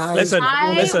hard, guys. Listen,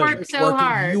 I work so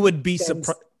hard. You would be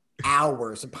surprised.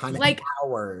 Hours upon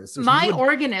hours. My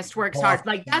organist works hard.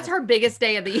 Like that's her biggest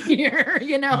day of the year,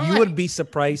 you know? You would be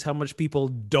surprised how much people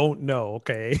don't know,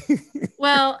 okay?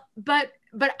 Well, but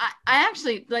I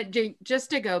actually, like, just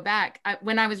to go back,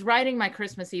 when I was writing my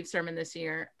Christmas Eve sermon this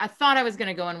year, I thought I was going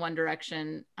to go in one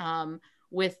direction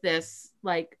with this,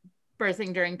 like,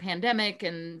 birthing during pandemic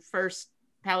and first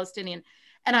Palestinian.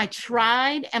 And I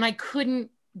tried and I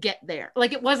couldn't get there.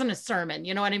 Like, it wasn't a sermon,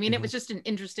 you know what I mean? Mm-hmm. It was just an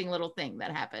interesting little thing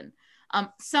that happened.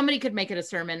 Somebody could make it a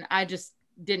sermon. I just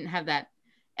didn't have that.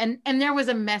 And there was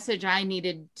a message I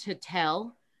needed to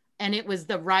tell. And it was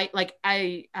the right, like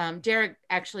Derek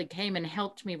actually came and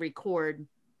helped me record,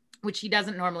 which he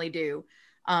doesn't normally do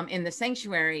in the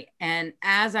sanctuary. And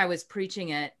as I was preaching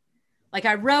it, like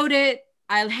I wrote it,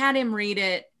 I had him read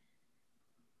it.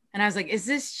 And I was like, is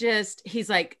this just, he's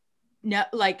like, no,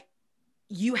 like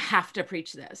you have to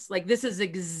preach this. Like, this is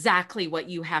exactly what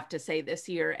you have to say this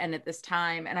year and at this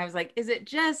time. And I was like, is it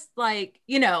just like,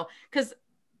 you know, because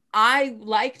I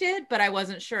liked it, but I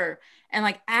wasn't sure. And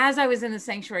like, as I was in the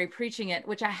sanctuary preaching it,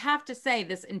 which I have to say,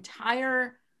 this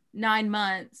entire 9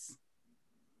 months,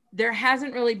 there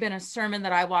hasn't really been a sermon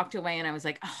that I walked away and I was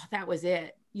like, oh, that was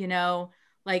it. You know,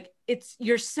 like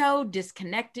you're so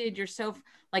disconnected. You're so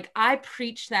like, I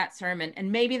preached that sermon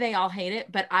and maybe they all hate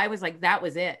it, but I was like, that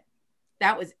was it.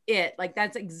 That was it. Like,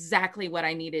 that's exactly what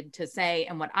I needed to say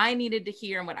and what I needed to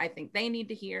hear and what I think they need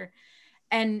to hear.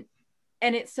 And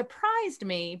it surprised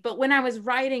me. But when I was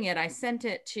writing it, I sent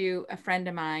it to a friend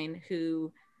of mine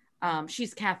who,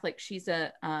 she's Catholic. She's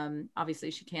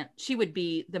obviously she would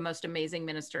be the most amazing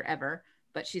minister ever,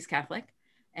 but she's Catholic.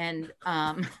 And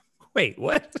wait,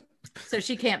 what? So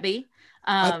she can't be.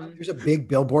 There's a big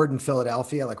billboard in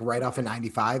Philadelphia, like right off of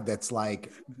 95, that's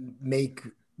like, make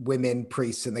women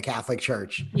priests in the Catholic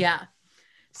Church. Yeah.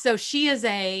 So she is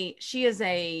a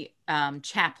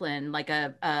chaplain, like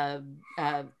at a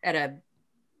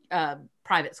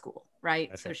private school,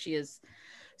 right? Okay.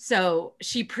 So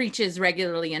she preaches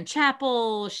regularly in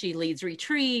chapel. She leads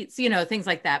retreats, you know, things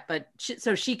like that. But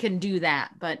so she can do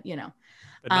that, but you know,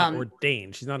 but not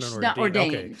ordained. She's not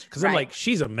ordained. Okay, because I'm like,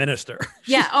 she's a minister.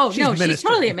 Yeah. Oh no, she's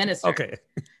totally a minister. Okay.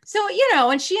 So you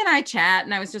know, and she and I chat,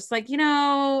 and I was just like, you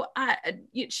know,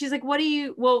 she's like, what are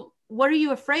you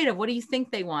afraid of? What do you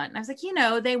think they want? And I was like, you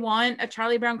know, they want a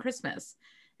Charlie Brown Christmas.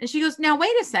 And she goes, now,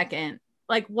 wait a second.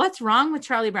 Like, what's wrong with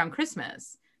Charlie Brown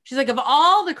Christmas? She's like, of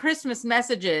all the Christmas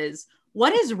messages,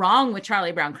 what is wrong with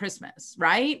Charlie Brown Christmas?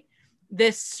 Right?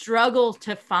 This struggle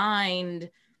to find,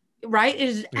 right,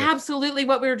 is absolutely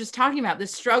what we were just talking about.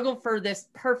 This struggle for this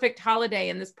perfect holiday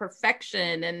and this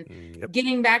perfection and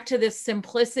getting back to this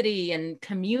simplicity and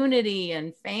community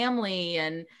and family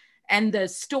and the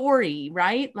story,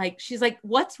 right? Like, she's like,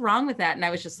 what's wrong with that? And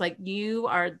I was just like, you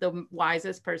are the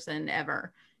wisest person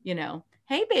ever, you know?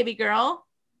 Hey, baby girl.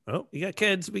 Oh, we got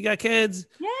kids.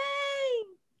 Yay.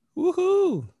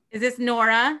 Woohoo. Is this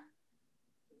Nora?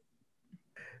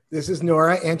 This is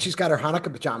Nora, and she's got her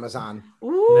Hanukkah pajamas on.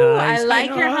 Ooh, nice. I like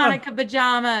your Hanukkah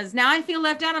pajamas. Now I feel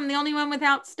left out. I'm the only one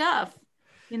without stuff.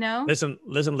 you know? Listen,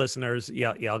 listeners.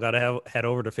 Yeah, y'all gotta head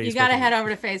over to Facebook. You gotta head over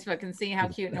to Facebook and see how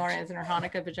cute Nora is in her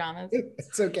Hanukkah pajamas.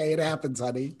 It's okay. It happens,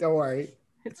 honey. Don't worry.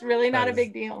 It's really not a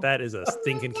big deal. That is a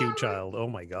stinking cute child. Oh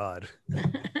my God.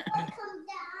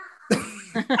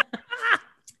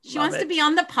 She wants to be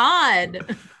on the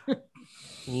pod.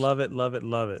 Love it, love it,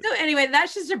 love it. So anyway,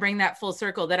 that's just to bring that full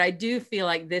circle, that I do feel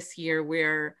like this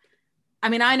year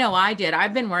I know I did.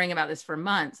 I've been worrying about this for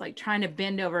months, like trying to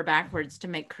bend over backwards to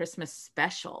make Christmas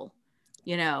special,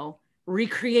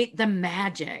 recreate the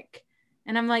magic.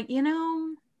 And I'm like,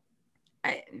 I'm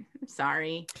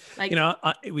sorry. Like,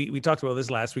 we talked about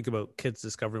this last week about kids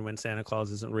discovering when Santa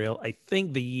Claus isn't real. I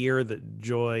think the year that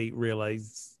Joy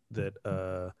realized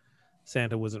that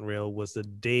Santa wasn't real was the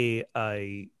day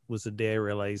I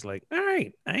realized, like, all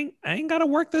right, I ain't gotta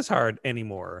work this hard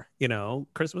anymore.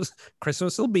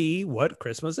 Christmas will be what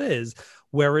Christmas is,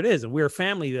 where it is. And we're a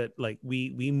family that, like,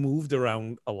 we moved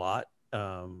around a lot.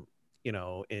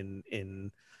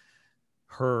 In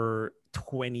her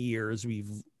 20 years,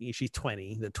 she's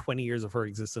 20, the 20 years of her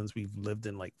existence, we've lived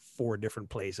in like 4 different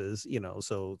places,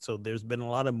 so there's been a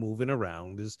lot of moving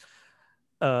around.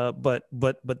 But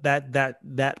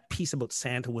that piece about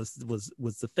Santa was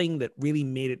the thing that really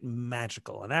made it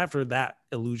magical. And after that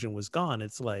illusion was gone,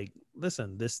 it's like,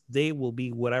 listen, this day will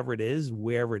be whatever it is,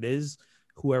 wherever it is,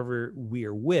 whoever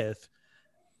we're with,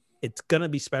 it's gonna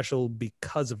be special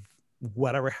because of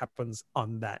whatever happens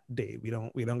on that day. We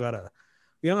don't gotta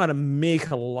make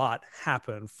a lot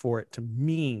happen for it to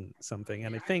mean something.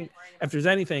 And I think if there's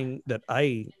anything that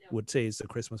I would say is the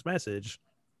Christmas message,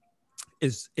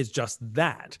 is just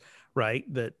that,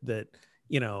 right? That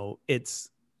it's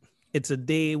a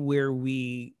day where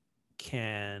we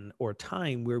can, or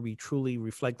time where we truly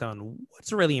reflect on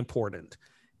what's really important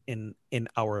in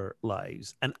our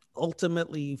lives. And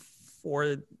ultimately, for,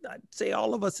 I'd say,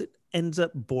 all of us, it ends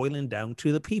up boiling down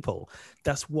to the people.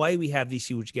 That's why we have these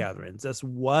huge gatherings. That's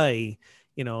why,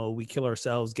 we kill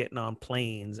ourselves getting on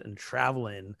planes and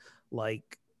traveling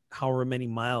like however many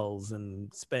miles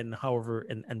and spend however,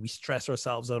 and we stress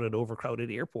ourselves out at overcrowded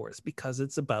airports, because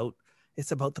it's about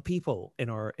the people in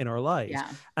our lives. Yeah.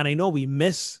 And I know we're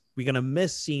gonna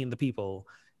miss seeing the people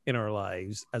in our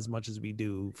lives as much as we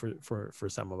do for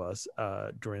some of us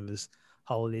during this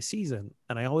holiday season.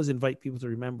 And I always invite people to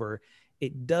remember,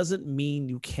 it doesn't mean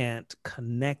you can't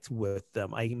connect with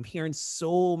them. I'm hearing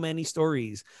so many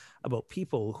stories about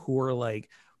people who are like,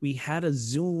 we had a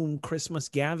Zoom Christmas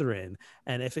gathering,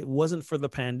 and if it wasn't for the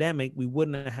pandemic, we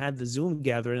wouldn't have had the Zoom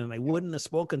gathering, and I wouldn't have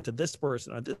spoken to this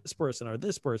person or this person or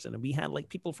this person. And we had like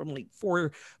people from like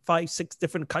 4, 5, 6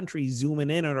 different countries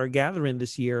zooming in at our gathering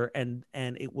this year, and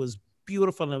it was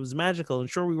beautiful and it was magical. And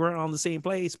sure, we weren't on the same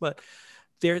place, but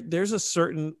there's a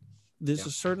certain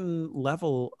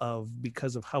level of,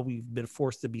 because of how we've been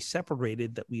forced to be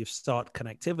separated, that we have sought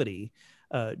connectivity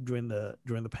during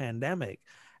the pandemic.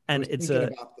 And I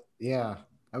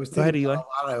was thinking about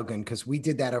a lot, Ogun, because we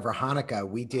did that over Hanukkah.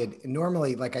 We did,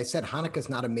 normally, like I said, Hanukkah's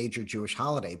not a major Jewish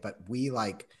holiday, but we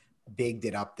like bigged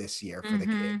it up this year for the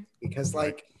kids, because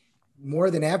like more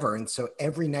than ever. And so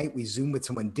every night we Zoom with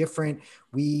someone different.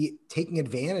 We taking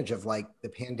advantage of like the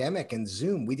pandemic and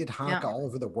Zoom. We did Hanukkah all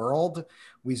over the world.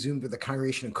 We Zoomed with the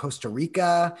congregation in Costa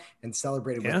Rica and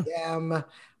celebrated with them.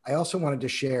 I also wanted to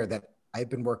share that I've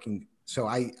been working. So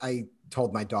I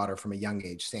told my daughter from a young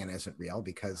age, Santa isn't real,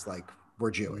 because like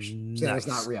we're Jewish. Nice. Santa's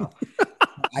not real.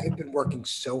 I have been working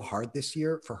so hard this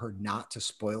year for her not to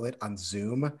spoil it on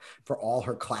Zoom for all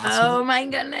her classmates. Oh my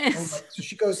goodness. So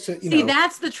she goes to, See,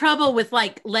 that's the trouble with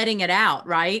like letting it out,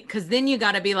 right? Because then you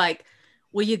got to be like,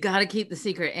 well, you got to keep the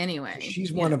secret anyway.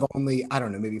 She's one of only, I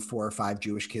don't know, maybe 4 or 5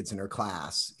 Jewish kids in her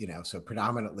class, so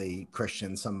predominantly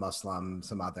Christian, some Muslim,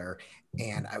 some other.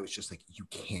 And I was just like, you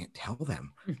can't tell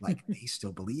them. Like, they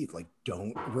still believe, like,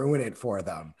 don't ruin it for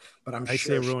them. But I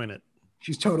say ruin it.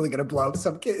 She's totally going to blow up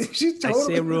some kids. I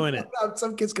say ruin it.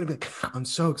 Some kid's going to be like, I'm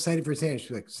so excited for Santa.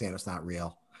 She's like, Santa's not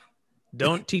real.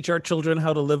 Don't teach our children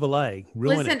how to live a lie.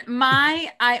 Listen to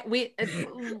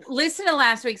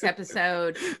last week's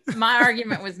episode. My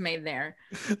argument was made there.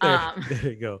 There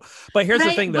you go. But here's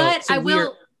the thing, though. But I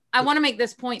want to make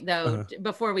this point, though,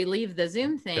 before we leave the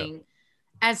Zoom thing. Yeah.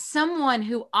 As someone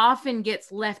who often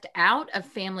gets left out of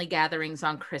family gatherings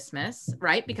on Christmas,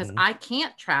 right? Because I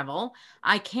can't travel,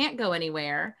 I can't go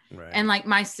anywhere. Right. And like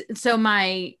my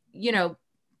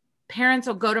parents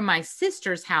will go to my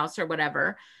sister's house or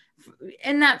whatever.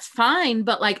 And that's fine.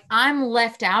 But like, I'm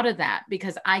left out of that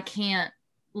because I can't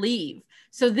leave.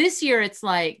 So this year it's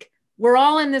like, we're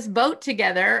all in this boat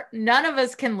together. None of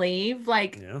us can leave.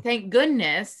 Like, thank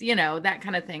goodness, that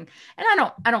kind of thing.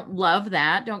 And I don't love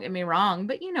that. Don't get me wrong,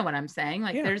 but you know what I'm saying?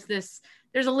 Like there's this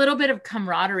there's a little bit of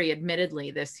camaraderie,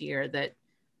 admittedly, this year that,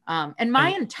 and my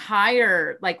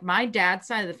entire, like my dad's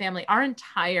side of the family, our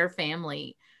entire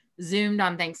family Zoomed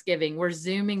on Thanksgiving. We're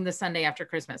Zooming the Sunday after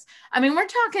Christmas. I mean, we're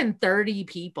talking 30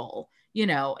 people, you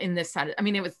know, in this side. I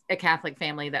mean, it was a Catholic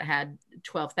family that had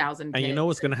 12,000 kids. And you know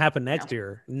what's going to happen next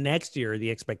year? Next year,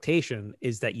 the expectation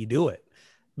is that you do it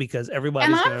because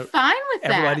everybody's fine with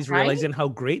that. Everybody's realizing how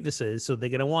great this is. So they're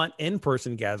going to want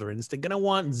in-person gatherings. They're going to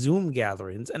want Zoom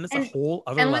gatherings. And it's a whole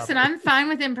other level. Listen, I'm fine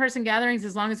with in-person gatherings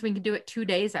as long as we can do it 2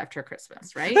 days after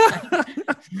Christmas, right?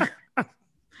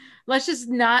 Let's just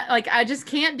not, like, I just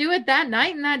can't do it that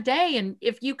night and that day. And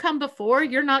if you come before,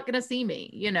 you're not going to see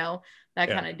me, you know, that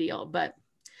kind of deal. But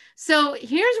so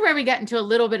here's where we get into a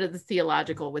little bit of the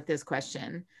theological with this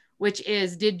question, which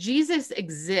is, did Jesus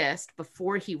exist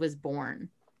before he was born?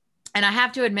 And I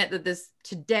have to admit that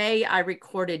today I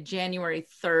recorded January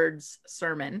 3rd's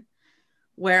sermon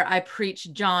where I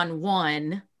preached John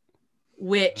 1,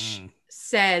 which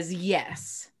says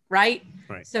yes. Right.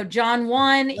 So John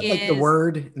 1 is like the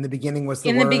Word. In the beginning was the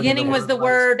Word. In the beginning was the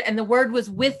Word, and the Word was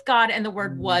with God, and the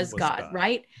Word was God.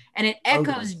 Right. And it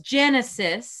echoes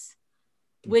Genesis,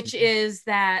 which is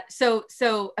that. So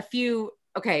a few,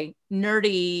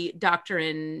 nerdy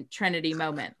doctrine Trinity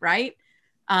moment. Right.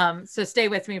 So stay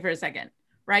with me for a second.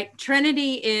 Right.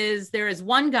 Trinity is, there is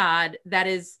one God that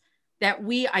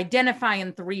we identify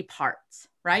in 3 parts.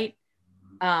 Right.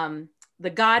 The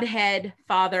Godhead,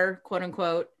 Father, quote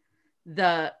unquote,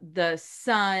 the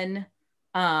Son,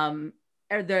 or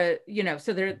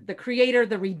so they're the Creator,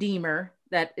 the Redeemer,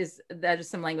 that is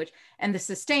some language, and the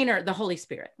Sustainer, the Holy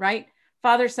Spirit, right?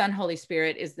 Father, Son, Holy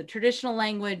Spirit is the traditional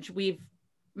language. We've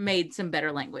made some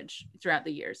better language throughout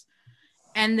the years.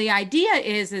 And the idea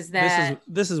is that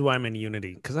this is why I'm in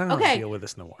Unity, because I don't want to deal with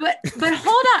this no more. But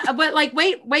hold on, but like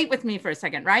wait with me for a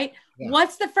second, right? Yeah.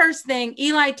 What's the first thing,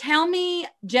 Eli? Tell me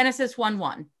Genesis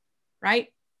 1:1,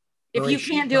 right? If you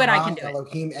can't do it, I can do it.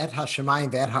 Elohim et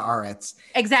hashamayim ve'et haaretz.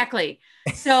 Exactly.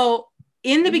 So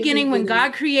in the beginning, when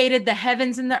God created the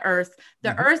heavens and the earth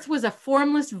earth was a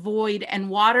formless void, and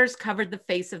waters covered the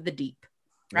face of the deep,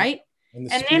 right?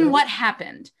 And then what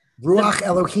happened? Ruach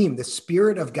Elohim, the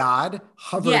Spirit of God,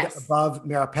 hovered above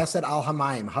Merapesed al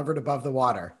Hamayim, hovered above the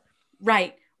water.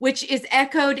 Right, which is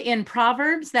echoed in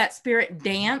Proverbs. That Spirit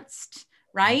danced,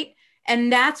 right?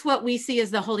 And that's what we see as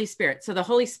the Holy Spirit. So the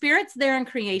Holy Spirit's there in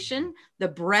creation, the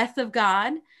breath of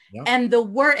God, and the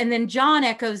Word. And then John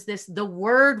echoes this: the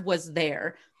Word was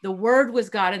there, the Word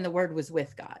was God, and the Word was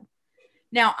with God.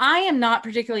 Now, I am not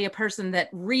particularly a person that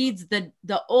reads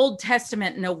the Old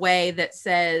Testament in a way that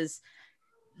says,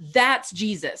 that's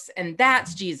Jesus and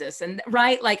that's Jesus, and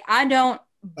right, like I don't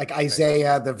like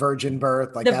Isaiah, the virgin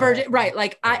birth, like the virgin, right?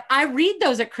 Like I read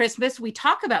those at Christmas. We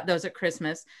talk about those at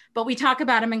Christmas, but we talk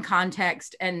about them in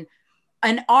context and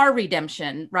our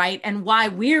redemption, right? And why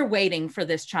we're waiting for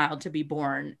this child to be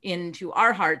born into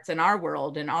our hearts and our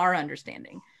world and our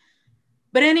understanding.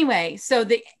 But anyway, so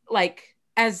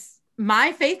as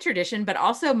my faith tradition, but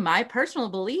also my personal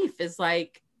belief is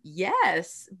like,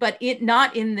 yes, but it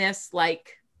not in this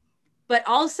but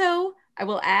also I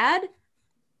will add,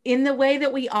 in the way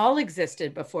that we all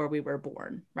existed before we were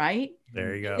born, right?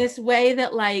 There you go. This way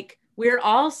that we're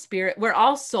all spirit, we're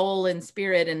all soul and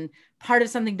spirit and part of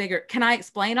something bigger. Can I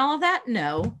explain all of that?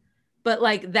 No, but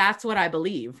that's what I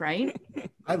believe, right?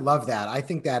 I love that. I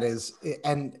think that is,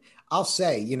 and I'll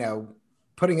say,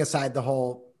 putting aside the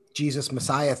whole Jesus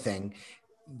Messiah thing,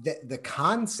 the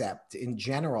concept in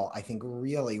general, I think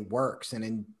really works. And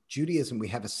in Judaism, we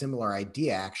have a similar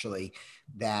idea, actually,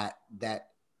 that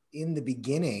in the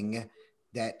beginning,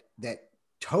 that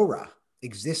Torah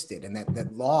existed, and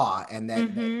that law, and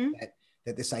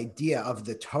that this idea of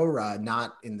the Torah,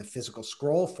 not in the physical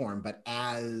scroll form, but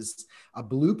as a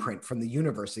blueprint from the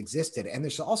universe, existed. And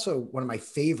there's also one of my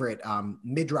favorite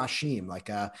midrashim, like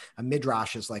a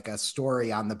midrash is like a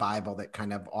story on the Bible that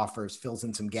kind of fills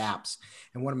in some gaps.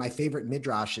 And one of my favorite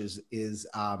midrashes is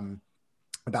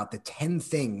about the 10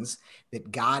 things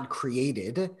that God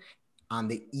created on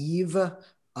the eve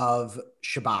of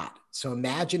Shabbat. So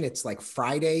imagine it's like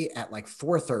Friday at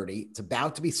 4:30. It's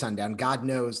about to be sundown. God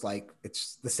knows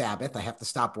it's the Sabbath. I have to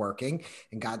stop working.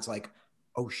 And God's like,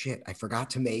 oh shit, I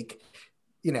forgot to make,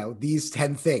 these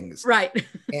 10 things. Right.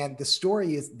 And the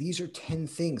story is, these are 10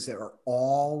 things that are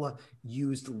all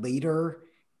used later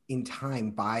in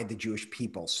time by the Jewish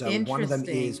people. So one of them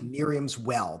is Miriam's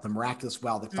well, the miraculous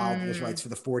well that followed the Israelites for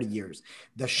the 40 years.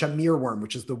 The Shamir worm,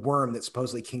 which is the worm that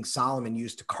supposedly King Solomon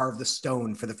used to carve the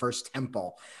stone for the first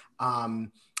temple.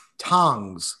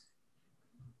 Tongs,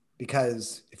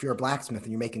 because if you're a blacksmith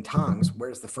and you're making tongs, where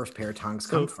does the first pair of tongs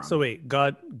come from? So wait,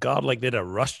 God did a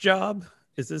rush job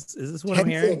Is this what I'm 10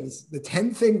 hearing? things, the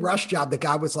 10 thing rush job that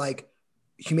God was like,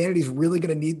 humanity's really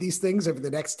going to need these things over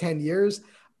the next 10 years.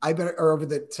 Over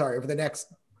the next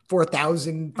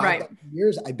 4,000, 5,000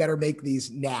 years, I better make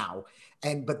these now.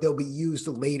 But they'll be used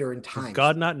later in time. Did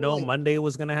God not know Monday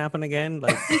was going to happen again?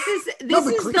 Like this is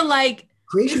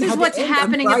what's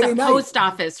happening at the post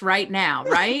office right now,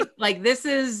 right? Like this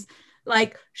is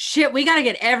like shit. We got to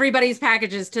get everybody's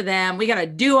packages to them. We got to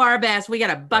do our best. We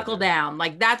got to buckle down.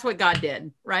 Like that's what God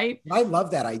did, right? I love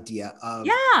that idea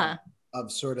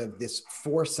of sort of this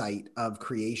foresight of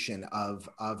creation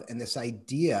and this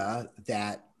idea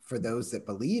that for those that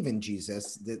believe in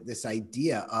Jesus, this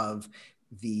idea of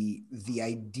the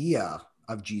idea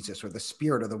of Jesus or the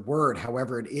spirit or the word,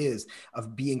 however it is,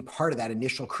 of being part of that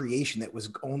initial creation that was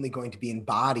only going to be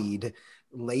embodied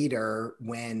later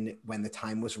when the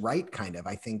time was right, kind of.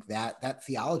 I think that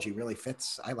theology really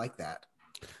fits. I like that.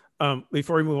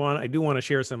 Before we move on, I do want to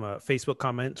share some Facebook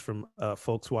comments from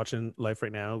folks watching live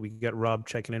right now. We got Rob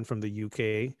checking in from the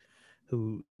UK,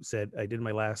 who said, I did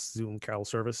my last Zoom carol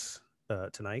service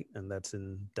tonight, and that's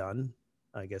done,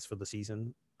 I guess, for the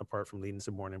season, apart from leading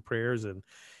some morning prayers. And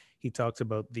he talks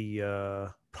about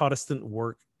the Protestant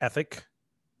work ethic.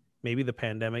 Maybe the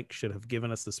pandemic should have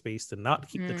given us the space to not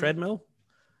keep the treadmill,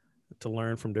 to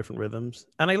learn from different rhythms.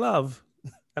 And I love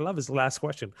his last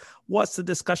question. What's the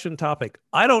discussion topic?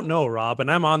 I don't know, Rob, and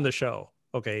I'm on the show.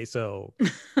 Okay, so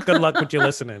good luck with you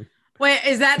listening. Wait,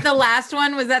 is that the last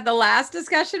one? Was that the last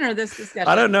discussion or this discussion?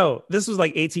 I don't know. This was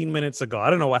like 18 minutes ago. I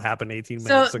don't know what happened 18 minutes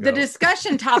ago. So the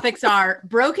discussion topics are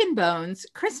broken bones,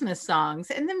 Christmas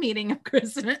songs, and the meaning of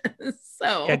Christmas.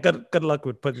 So yeah, good luck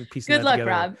with putting piecing that together. Good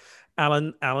luck,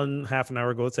 Rob. Alan half an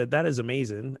hour ago said that is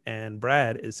amazing, and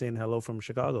Brad is saying hello from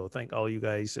Chicago. Thank all you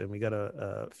guys, and we got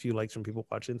a few likes from people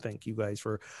watching. Thank you guys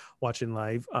for watching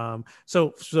live.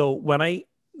 So when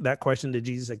that question, did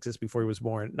Jesus exist before he was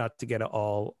born? Not to get it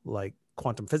all like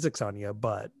quantum physics on you,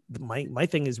 but my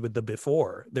thing is with the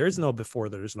before. There is no before,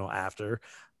 there is no after.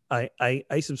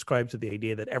 I subscribe to the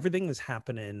idea that everything is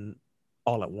happening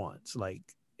all at once, like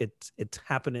it's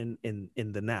happening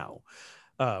in the now.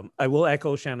 I will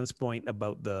echo Shannon's point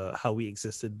about how we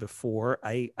existed before.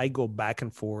 I go back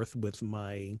and forth with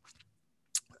my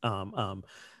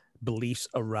beliefs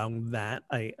around that.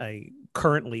 I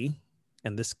currently,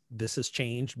 and this has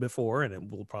changed before, and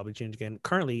it will probably change again.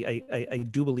 Currently, I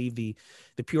do believe the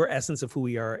pure essence of who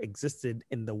we are existed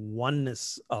in the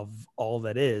oneness of all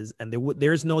that is, and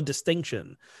there's no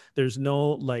distinction. There's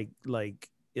no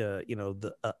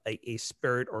a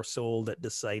spirit or soul that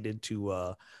decided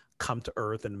to come to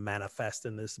earth and manifest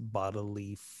in this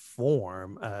bodily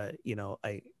form.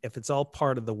 If it's all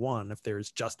part of the one, if there's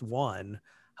just one,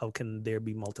 how can there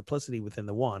be multiplicity within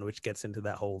the one, which gets into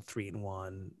that whole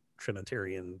 3-in-1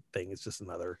 Trinitarian thing. It's just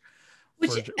another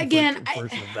version of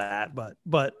that.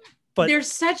 But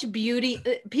there's such beauty.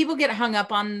 People get hung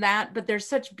up on that, but there's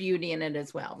such beauty in it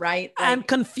as well, right? And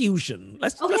confusion.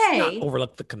 Let's not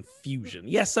overlook the confusion.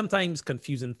 Yes, sometimes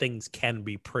confusing things can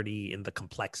be pretty in the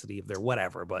complexity of their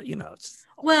whatever, but it's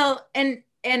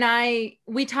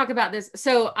we talk about this.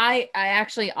 So I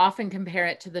actually often compare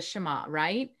it to the Shema,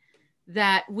 right?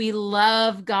 That we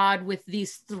love God with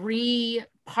these 3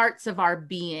 parts of our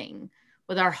being,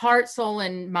 with our heart, soul,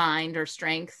 and mind, or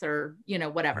strength, or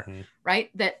whatever, right?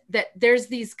 That there's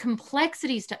these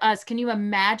complexities to us. Can you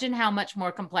imagine how much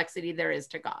more complexity there is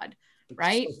to God,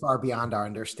 right? So far beyond our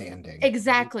understanding.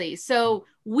 Exactly. So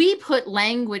we put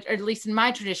language, or at least in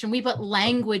my tradition, we put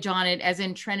language on it, as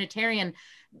in Trinitarian,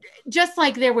 just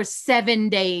like there were 7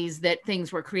 days that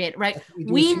things were created, right?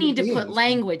 We need to put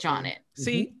language on it.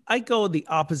 See, I go the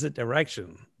opposite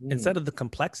direction. Instead of the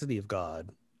complexity of God,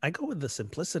 I go with the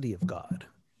simplicity of God.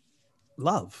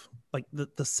 Love, like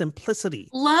the simplicity.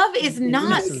 Love is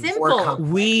not simple.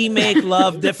 We make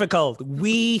love difficult.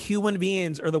 We human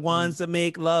beings are the ones that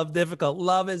make love difficult.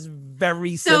 Love is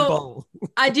very simple.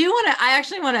 I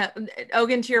actually want to,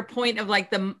 Ogun, to your point of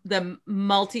like the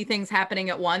multi things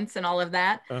happening at once and all of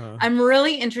that. I'm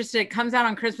really interested. It comes out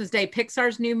on Christmas Day.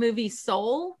 Pixar's new movie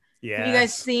Soul. Yeah. Have you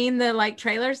guys seen the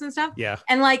trailers and stuff? Yeah.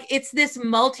 And it's this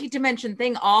multi-dimension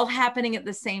thing all happening at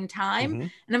the same time.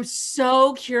 And I'm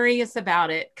so curious about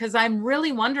it, because I'm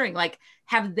really wondering,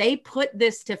 have they put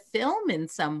this to film in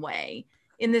some way,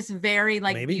 in this very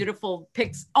beautiful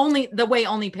only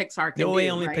Pixar can. The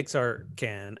way only Pixar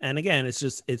can. And again,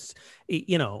 it's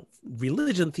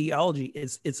religion, theology,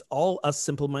 it's all us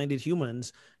simple-minded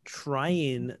humans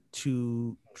trying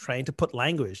to put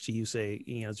language to, as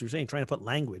you're saying, trying to put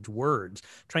language, words,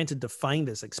 trying to define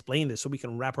this, explain this, so we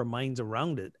can wrap our minds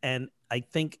around it. And I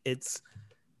think it's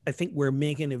I think we're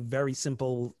making a very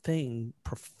simple thing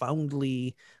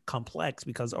profoundly complex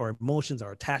because our emotions,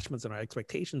 our attachments, and our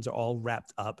expectations are all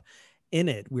wrapped up in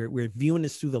it. We're viewing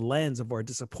this through the lens of our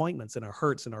disappointments and our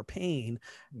hurts and our pain,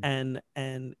 and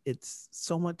it's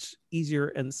so much easier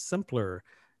and simpler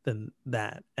than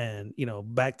that. And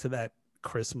back to that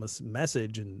Christmas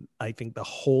message, and I think the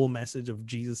whole message of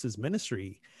Jesus's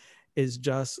ministry is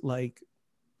just like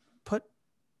put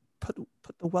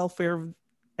the welfare of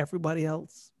everybody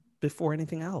else before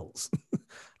anything else.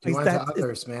 Do unto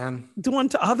others, man. Do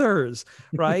unto others,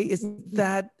 right? It's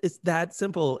that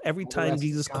simple. Every time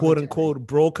Jesus quote unquote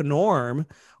broke a norm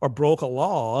or broke a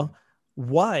law,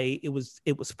 why? It was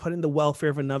putting the welfare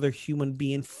of another human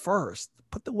being first.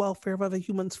 Put the welfare of other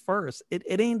humans first.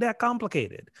 It ain't that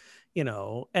complicated.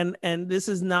 And this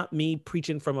is not me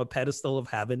preaching from a pedestal of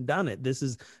having done it. This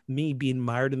is me being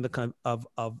mired in the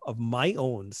of my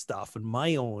own stuff and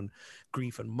my own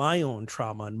grief and my own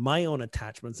trauma and my own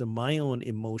attachments and my own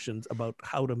emotions about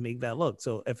how to make that look.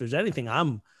 So if there's anything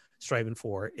I'm striving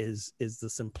for is the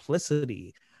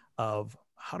simplicity of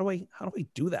how do I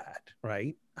do that,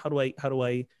 right? How do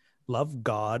I love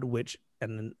God, which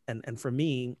and for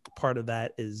me, part of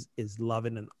that is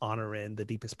loving and honoring the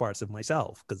deepest parts of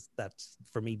myself, because that's,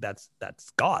 for me, that's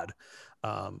God,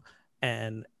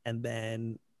 and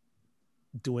then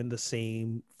doing the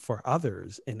same for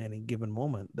others in any given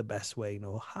moment the best way you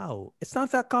know how. It's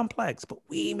not that complex, but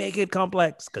we make it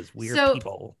complex because we're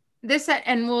people.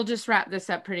 And we'll just wrap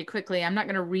this up pretty quickly. I'm not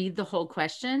going to read the whole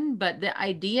question, but the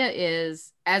idea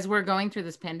is, as we're going through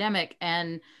this pandemic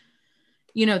and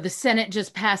the Senate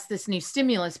just passed this new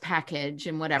stimulus package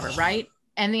and whatever, right?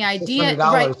 And the idea,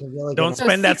 right? Really don't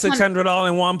spend that $600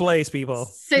 in one place,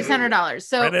 people. $600.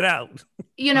 So spread it out.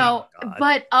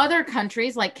 But other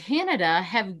countries like Canada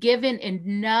have given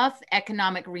enough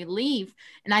economic relief,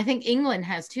 and I think England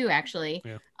has too, actually.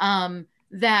 Yeah.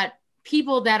 That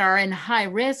people that are in high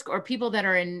risk or people that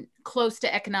are in close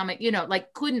to economic,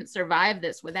 couldn't survive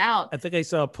this without. I think I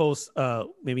saw a post,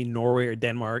 maybe Norway or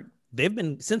Denmark. They've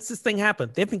been, since this thing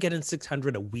happened, they've been getting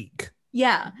 $600 a week.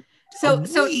 Yeah. So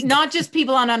not just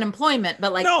people on unemployment,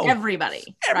 but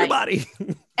everybody. Everybody.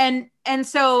 Right? And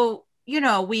so,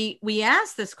 we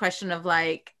asked this question of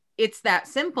it's that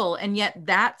simple. And yet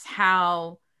that's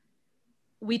how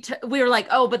we were like,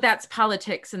 oh, but that's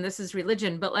politics and this is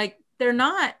religion. But they're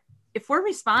not. If we're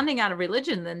responding out of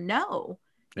religion, then no.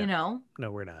 No,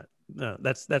 we're not. No,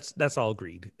 that's all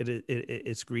greed.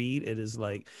 It's greed. It is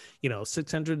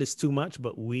 600 is too much,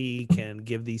 but we can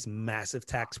give these massive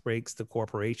tax breaks to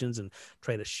corporations and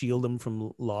try to shield them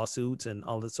from lawsuits and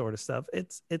all this sort of stuff.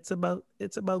 It's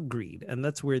about greed, and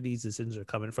that's where these decisions are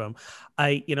coming from.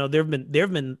 There have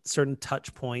been certain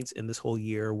touch points in this whole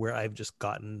year where I've just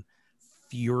gotten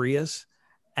furious,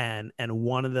 and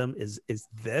one of them is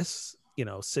this.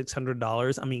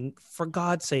 $600. I mean, for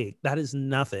God's sake, that is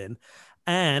nothing.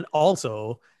 And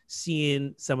also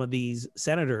seeing some of these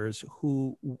senators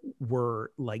who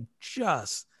were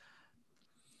just,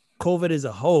 COVID is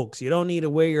a hoax. You don't need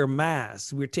to wear your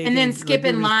mask. We're taking, and then skip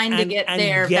in line to get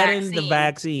their getting the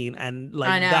vaccine, and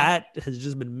that has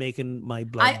just been making my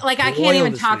blood. I can't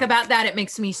even talk about that. It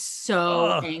makes me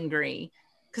so angry,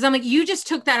 because I'm you just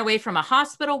took that away from a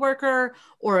hospital worker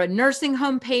or a nursing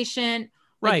home patient.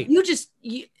 Right. What's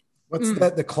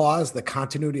the clause, the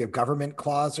continuity of government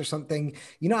clause or something?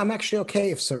 I'm actually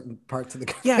okay if certain parts of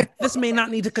the this may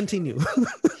not need to continue.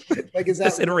 Is that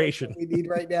this iteration we need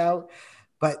right now?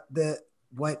 But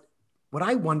what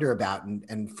I wonder about,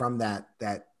 and from that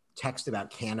text about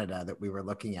Canada that we were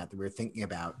looking at, that we were thinking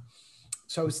about.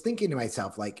 So I was thinking to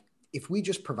myself, if we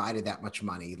just provided that much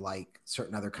money like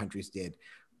certain other countries did,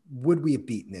 would we have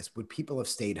beaten this? Would people have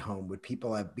stayed home? Would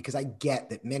people have, because I get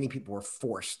that many people were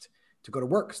forced to go to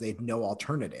work because they had no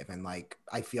alternative. And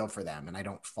I feel for them and I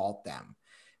don't fault them.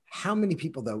 How many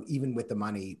people, though, even with the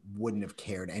money, wouldn't have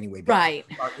cared anyway? Right.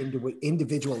 Are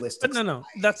individualistic. But no,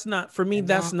 that's not, for me,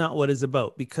 that's not what it's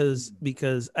about, because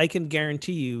I can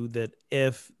guarantee you that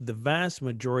if the vast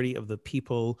majority of the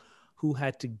people who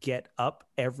had to get up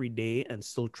every day and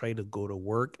still try to go to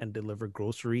work and deliver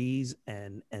groceries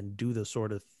and do the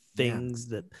sort of things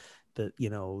that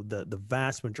the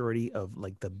vast majority of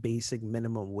the basic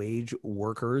minimum wage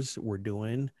workers were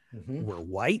doing were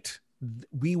white,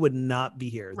 we would not be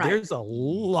here. Right. There's a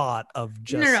lot of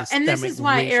just and this is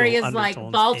why areas like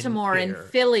Baltimore and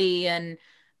Philly, and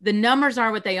the numbers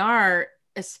are what they are,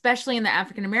 especially in the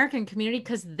African American community,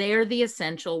 because they're the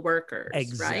essential workers.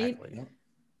 Exactly. Right?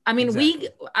 I mean,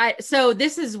 so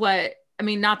this is what,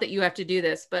 not that you have to do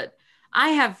this, but I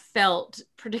have felt,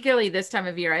 particularly this time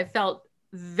of year, I felt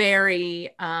very,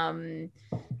 I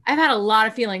I've had a lot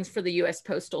of feelings for the US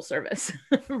Postal Service,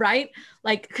 right?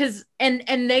 Like, cause, and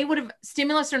they would have,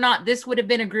 stimulus or not, this would have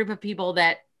been a group of people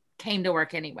that came to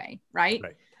work anyway. Right.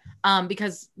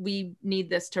 Because we need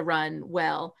this to run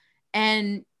well.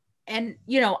 And,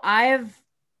 you know, I've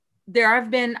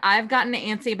gotten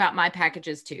antsy about my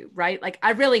packages too, right? Like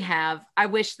I really have. I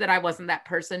wish that I wasn't that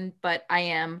person, but I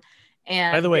am.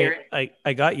 And by the way,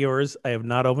 I got yours. I have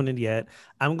not opened it yet.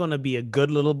 I'm going to be a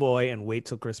good little boy and wait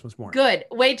till Christmas morning. Good.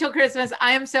 Wait till Christmas.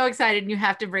 I am so excited. And you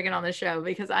have to bring it on the show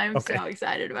because I am so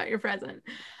excited about your present.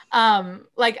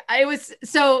 Like I was,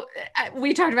 so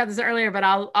we talked about this earlier, but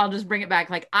I'll just bring it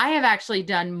back. Like I have actually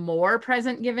done more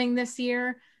present giving this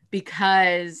year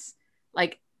because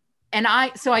like,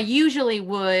 so I usually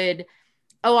would,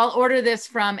 I'll order this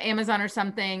from Amazon or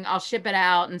something. I'll ship it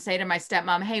out and say to my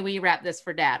stepmom, hey, will you wrap this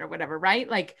for dad or whatever, right?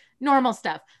 Like normal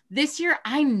stuff. This year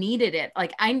I needed it.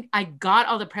 Like I got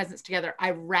all the presents together. I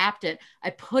wrapped it.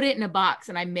 I put it in a box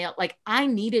and I mailed, like I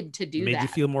needed to do that. Made you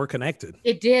feel more connected.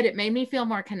 It did. It made me feel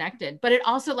more connected. But it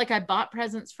also, like I bought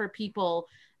presents for people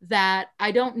that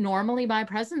I don't normally buy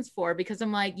presents for because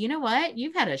I'm like, you know what?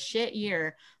 You've had a shit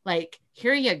year. Like,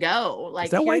 here you go. Like,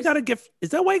 is that why you got a gift? Is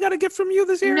that why you got a gift from you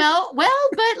this year? No, well,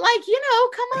 but like, you know,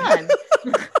 come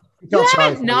on. You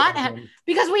haven't not had,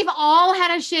 because we've all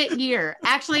had a shit year.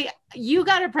 Actually, you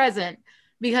got a present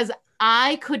because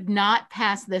I could not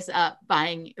pass this up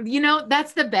buying, you know,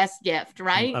 that's the best gift,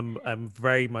 right? I'm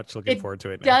very much looking forward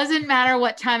to it now. Doesn't matter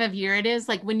what time of year it is.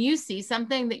 Like when you see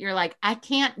something that you're like, I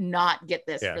can't not get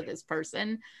this for this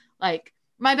person. Like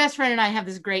my best friend and I have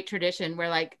this great tradition where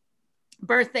like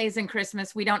birthdays and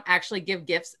Christmas, we don't actually give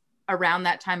gifts around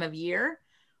that time of year.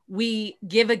 We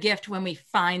give a gift when we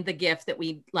find the gift that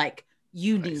we like,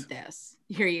 you need this,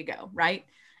 here you go. Right.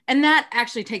 And that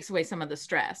actually takes away some of the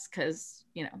stress because,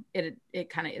 you know, it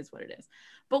kind of is what it is.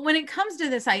 But when it comes to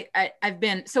this, I've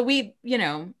been, so we, you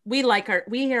know, we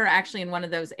are actually in one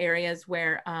of those areas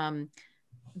where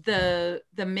the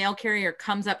mail carrier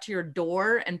comes up to your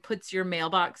door and puts your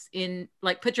mailbox in,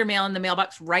 like put your mail in the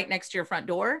mailbox right next to your front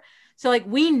door. So like,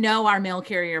 we know our mail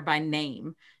carrier by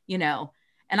name, you know,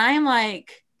 and I am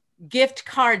like, gift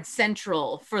card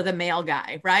central for the mail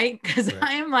guy, right? Because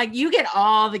I am like, you get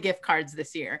all the gift cards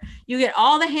this year. You get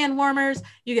all the hand warmers,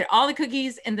 you get all the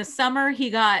cookies. In the summer,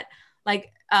 he got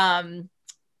like, I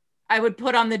would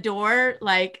put on the door,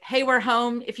 like, hey, we're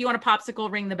home. If you want a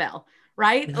popsicle, ring the bell,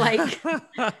 right? Like,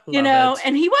 you know,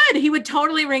 and he would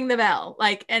totally ring the bell,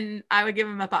 like, and I would give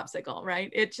him a popsicle, right?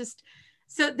 It just,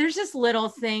 so there's just little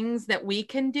things that we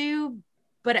can do.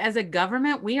 But as a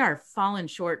government, we are falling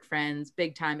short, friends,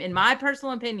 big time, in my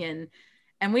personal opinion.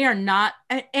 And we are not,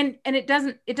 and it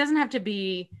doesn't have to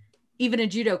be even a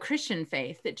Judeo-Christian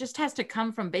faith. It just has to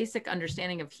come from basic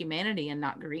understanding of humanity and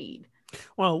not greed.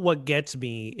 Well, what gets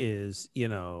me is, you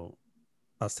know,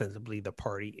 ostensibly the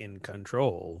party in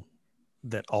control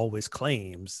that always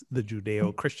claims the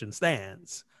Judeo-Christian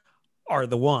stance are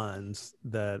the ones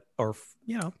that are,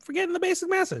 you know, forgetting the basic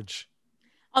message.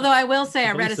 Although I will say,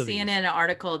 I read a CNN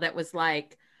article that was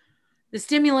like, the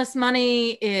stimulus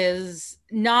money is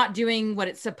not doing what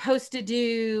it's supposed to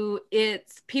do.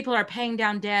 It's people are paying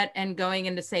down debt and going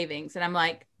into savings. And I'm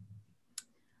like,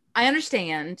 I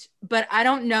understand, but I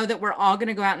don't know that we're all going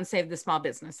to go out and save the small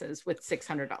businesses with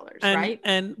 $600, right?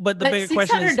 But the bigger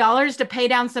question is, $600 to pay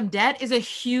down some debt is a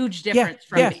huge difference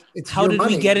from me. How did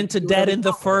we get into debt in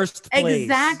the first place?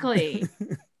 Exactly.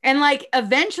 And like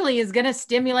eventually is going to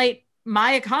stimulate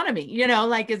my economy, you know,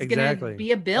 like it's going to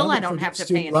be a bill I don't have to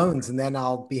pay loans, and then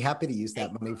I'll be happy to use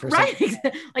that money for something.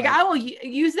 Like I will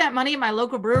use that money at my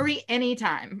local brewery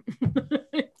anytime.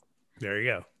 There you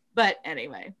go. But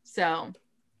anyway, so,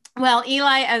 well,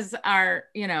 Eli as our,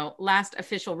 you know, last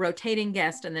official rotating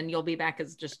guest, and then you'll be back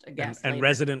as just a guest and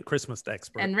resident Christmas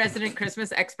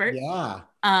expert. Yeah.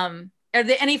 Are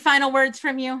there any final words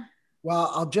from you?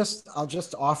 Well, I'll just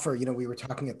offer, you know, we were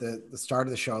talking at the start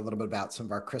of the show a little bit about some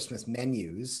of our Christmas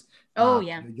menus. Oh,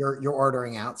 yeah. You're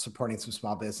ordering out, supporting some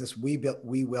small business. We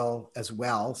will as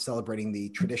well, celebrating the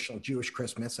traditional Jewish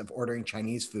Christmas of ordering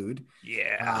Chinese food.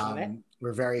 Yeah.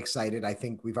 We're very excited. I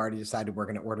think we've already decided we're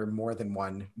going to order more than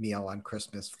one meal on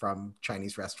Christmas from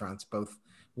Chinese restaurants, both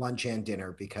lunch and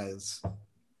dinner, because,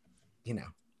 you know.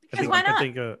 Why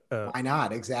not? Why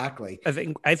not? Exactly.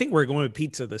 I think we're going with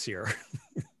pizza this year.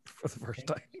 For the first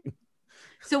time.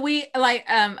 So we like,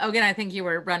 again, I think you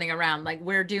were running around, like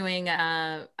we're doing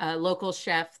a local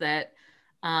chef that,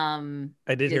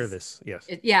 I did hear this.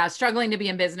 Yes. Struggling to be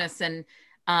in business. And,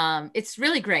 it's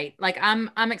really great. Like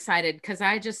I'm excited because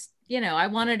I just, you know, I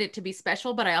wanted it to be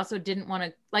special, but I also didn't want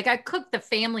to, like, I cooked the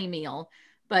family meal,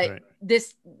 but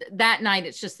that night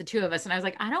it's just the two of us. And I was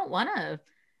like, I don't want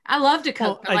I love to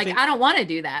cook, Well, but I don't want to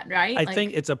do that, right? I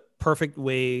think it's a perfect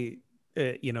way,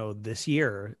 this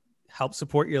year, help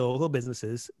support your local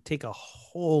businesses, take a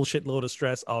whole shitload of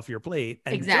stress off your plate,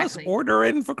 and just order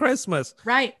in for Christmas.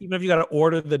 Right. Even if you got to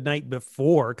order the night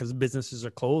before, because businesses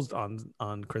are closed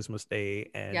on Christmas Day,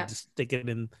 and just stick it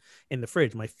in the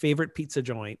fridge. My favorite pizza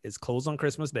joint is closed on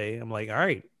Christmas Day. I'm like, all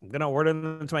right, I'm gonna order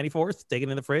on the 24th, stick it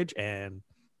in the fridge, and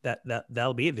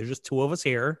that'll be it. There's just two of us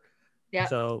here. Yeah.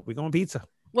 So we're going pizza.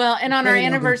 Well, and on our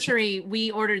anniversary, we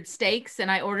ordered steaks,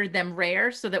 and I ordered them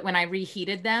rare so that when I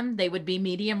reheated them, they would be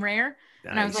medium rare.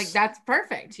 Nice. And I was like, that's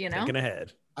perfect, Thinking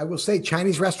ahead. I will say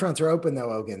Chinese restaurants are open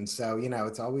though, Ogun. So,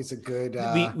 it's always a good,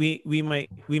 we might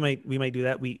do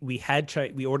that.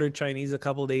 We ordered Chinese a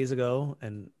couple of days ago,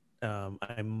 and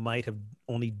I might have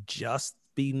only just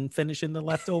been finishing the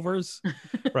leftovers,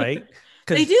 right?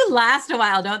 They do last a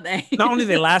while, don't they? Not only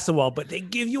they last a while, but they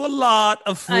give you a lot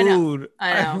of food.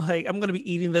 I know. I'm going to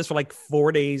be eating this for like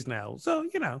 4 days now. So,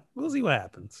 we'll see what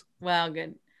happens. Well,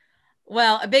 good.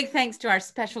 Well, a big thanks to our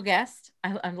special guest.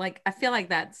 I feel like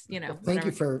that's, Thank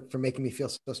you for making me feel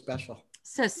so special.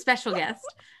 So special guest,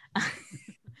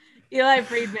 Eli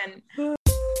Friedman.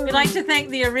 We'd like to thank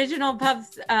the original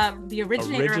the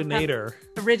original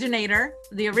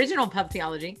Pub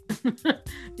Theology,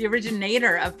 the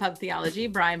originator of Pub Theology,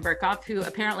 Brian Burkhoff, who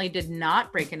apparently did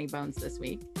not break any bones this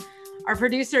week. Our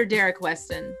producer, Derek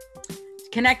Weston.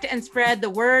 Connect and spread the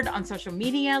word on social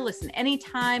media. Listen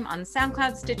anytime on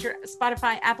SoundCloud, Stitcher,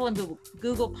 Spotify, Apple, and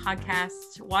Google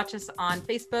Podcasts. Watch us on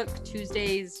Facebook,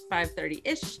 Tuesdays,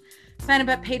 5:30-ish. Sign up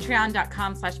at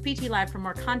patreon.com/PTLive for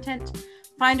more content.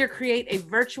 Find or create a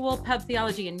virtual Pub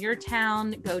Theology in your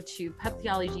town. Go to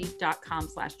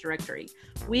pubtheology.com/directory.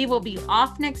 We will be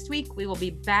off next week. We will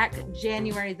be back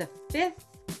January the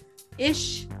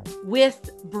 5th-ish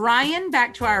with Brian,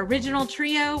 back to our original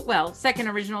trio. Well, second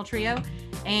original trio.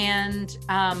 And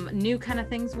new kind of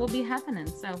things will be happening.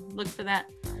 So look for that.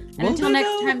 And until next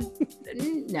time,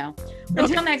 no.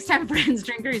 Until next time, friends,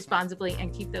 drink responsibly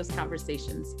and keep those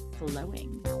conversations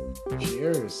flowing.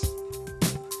 Cheers.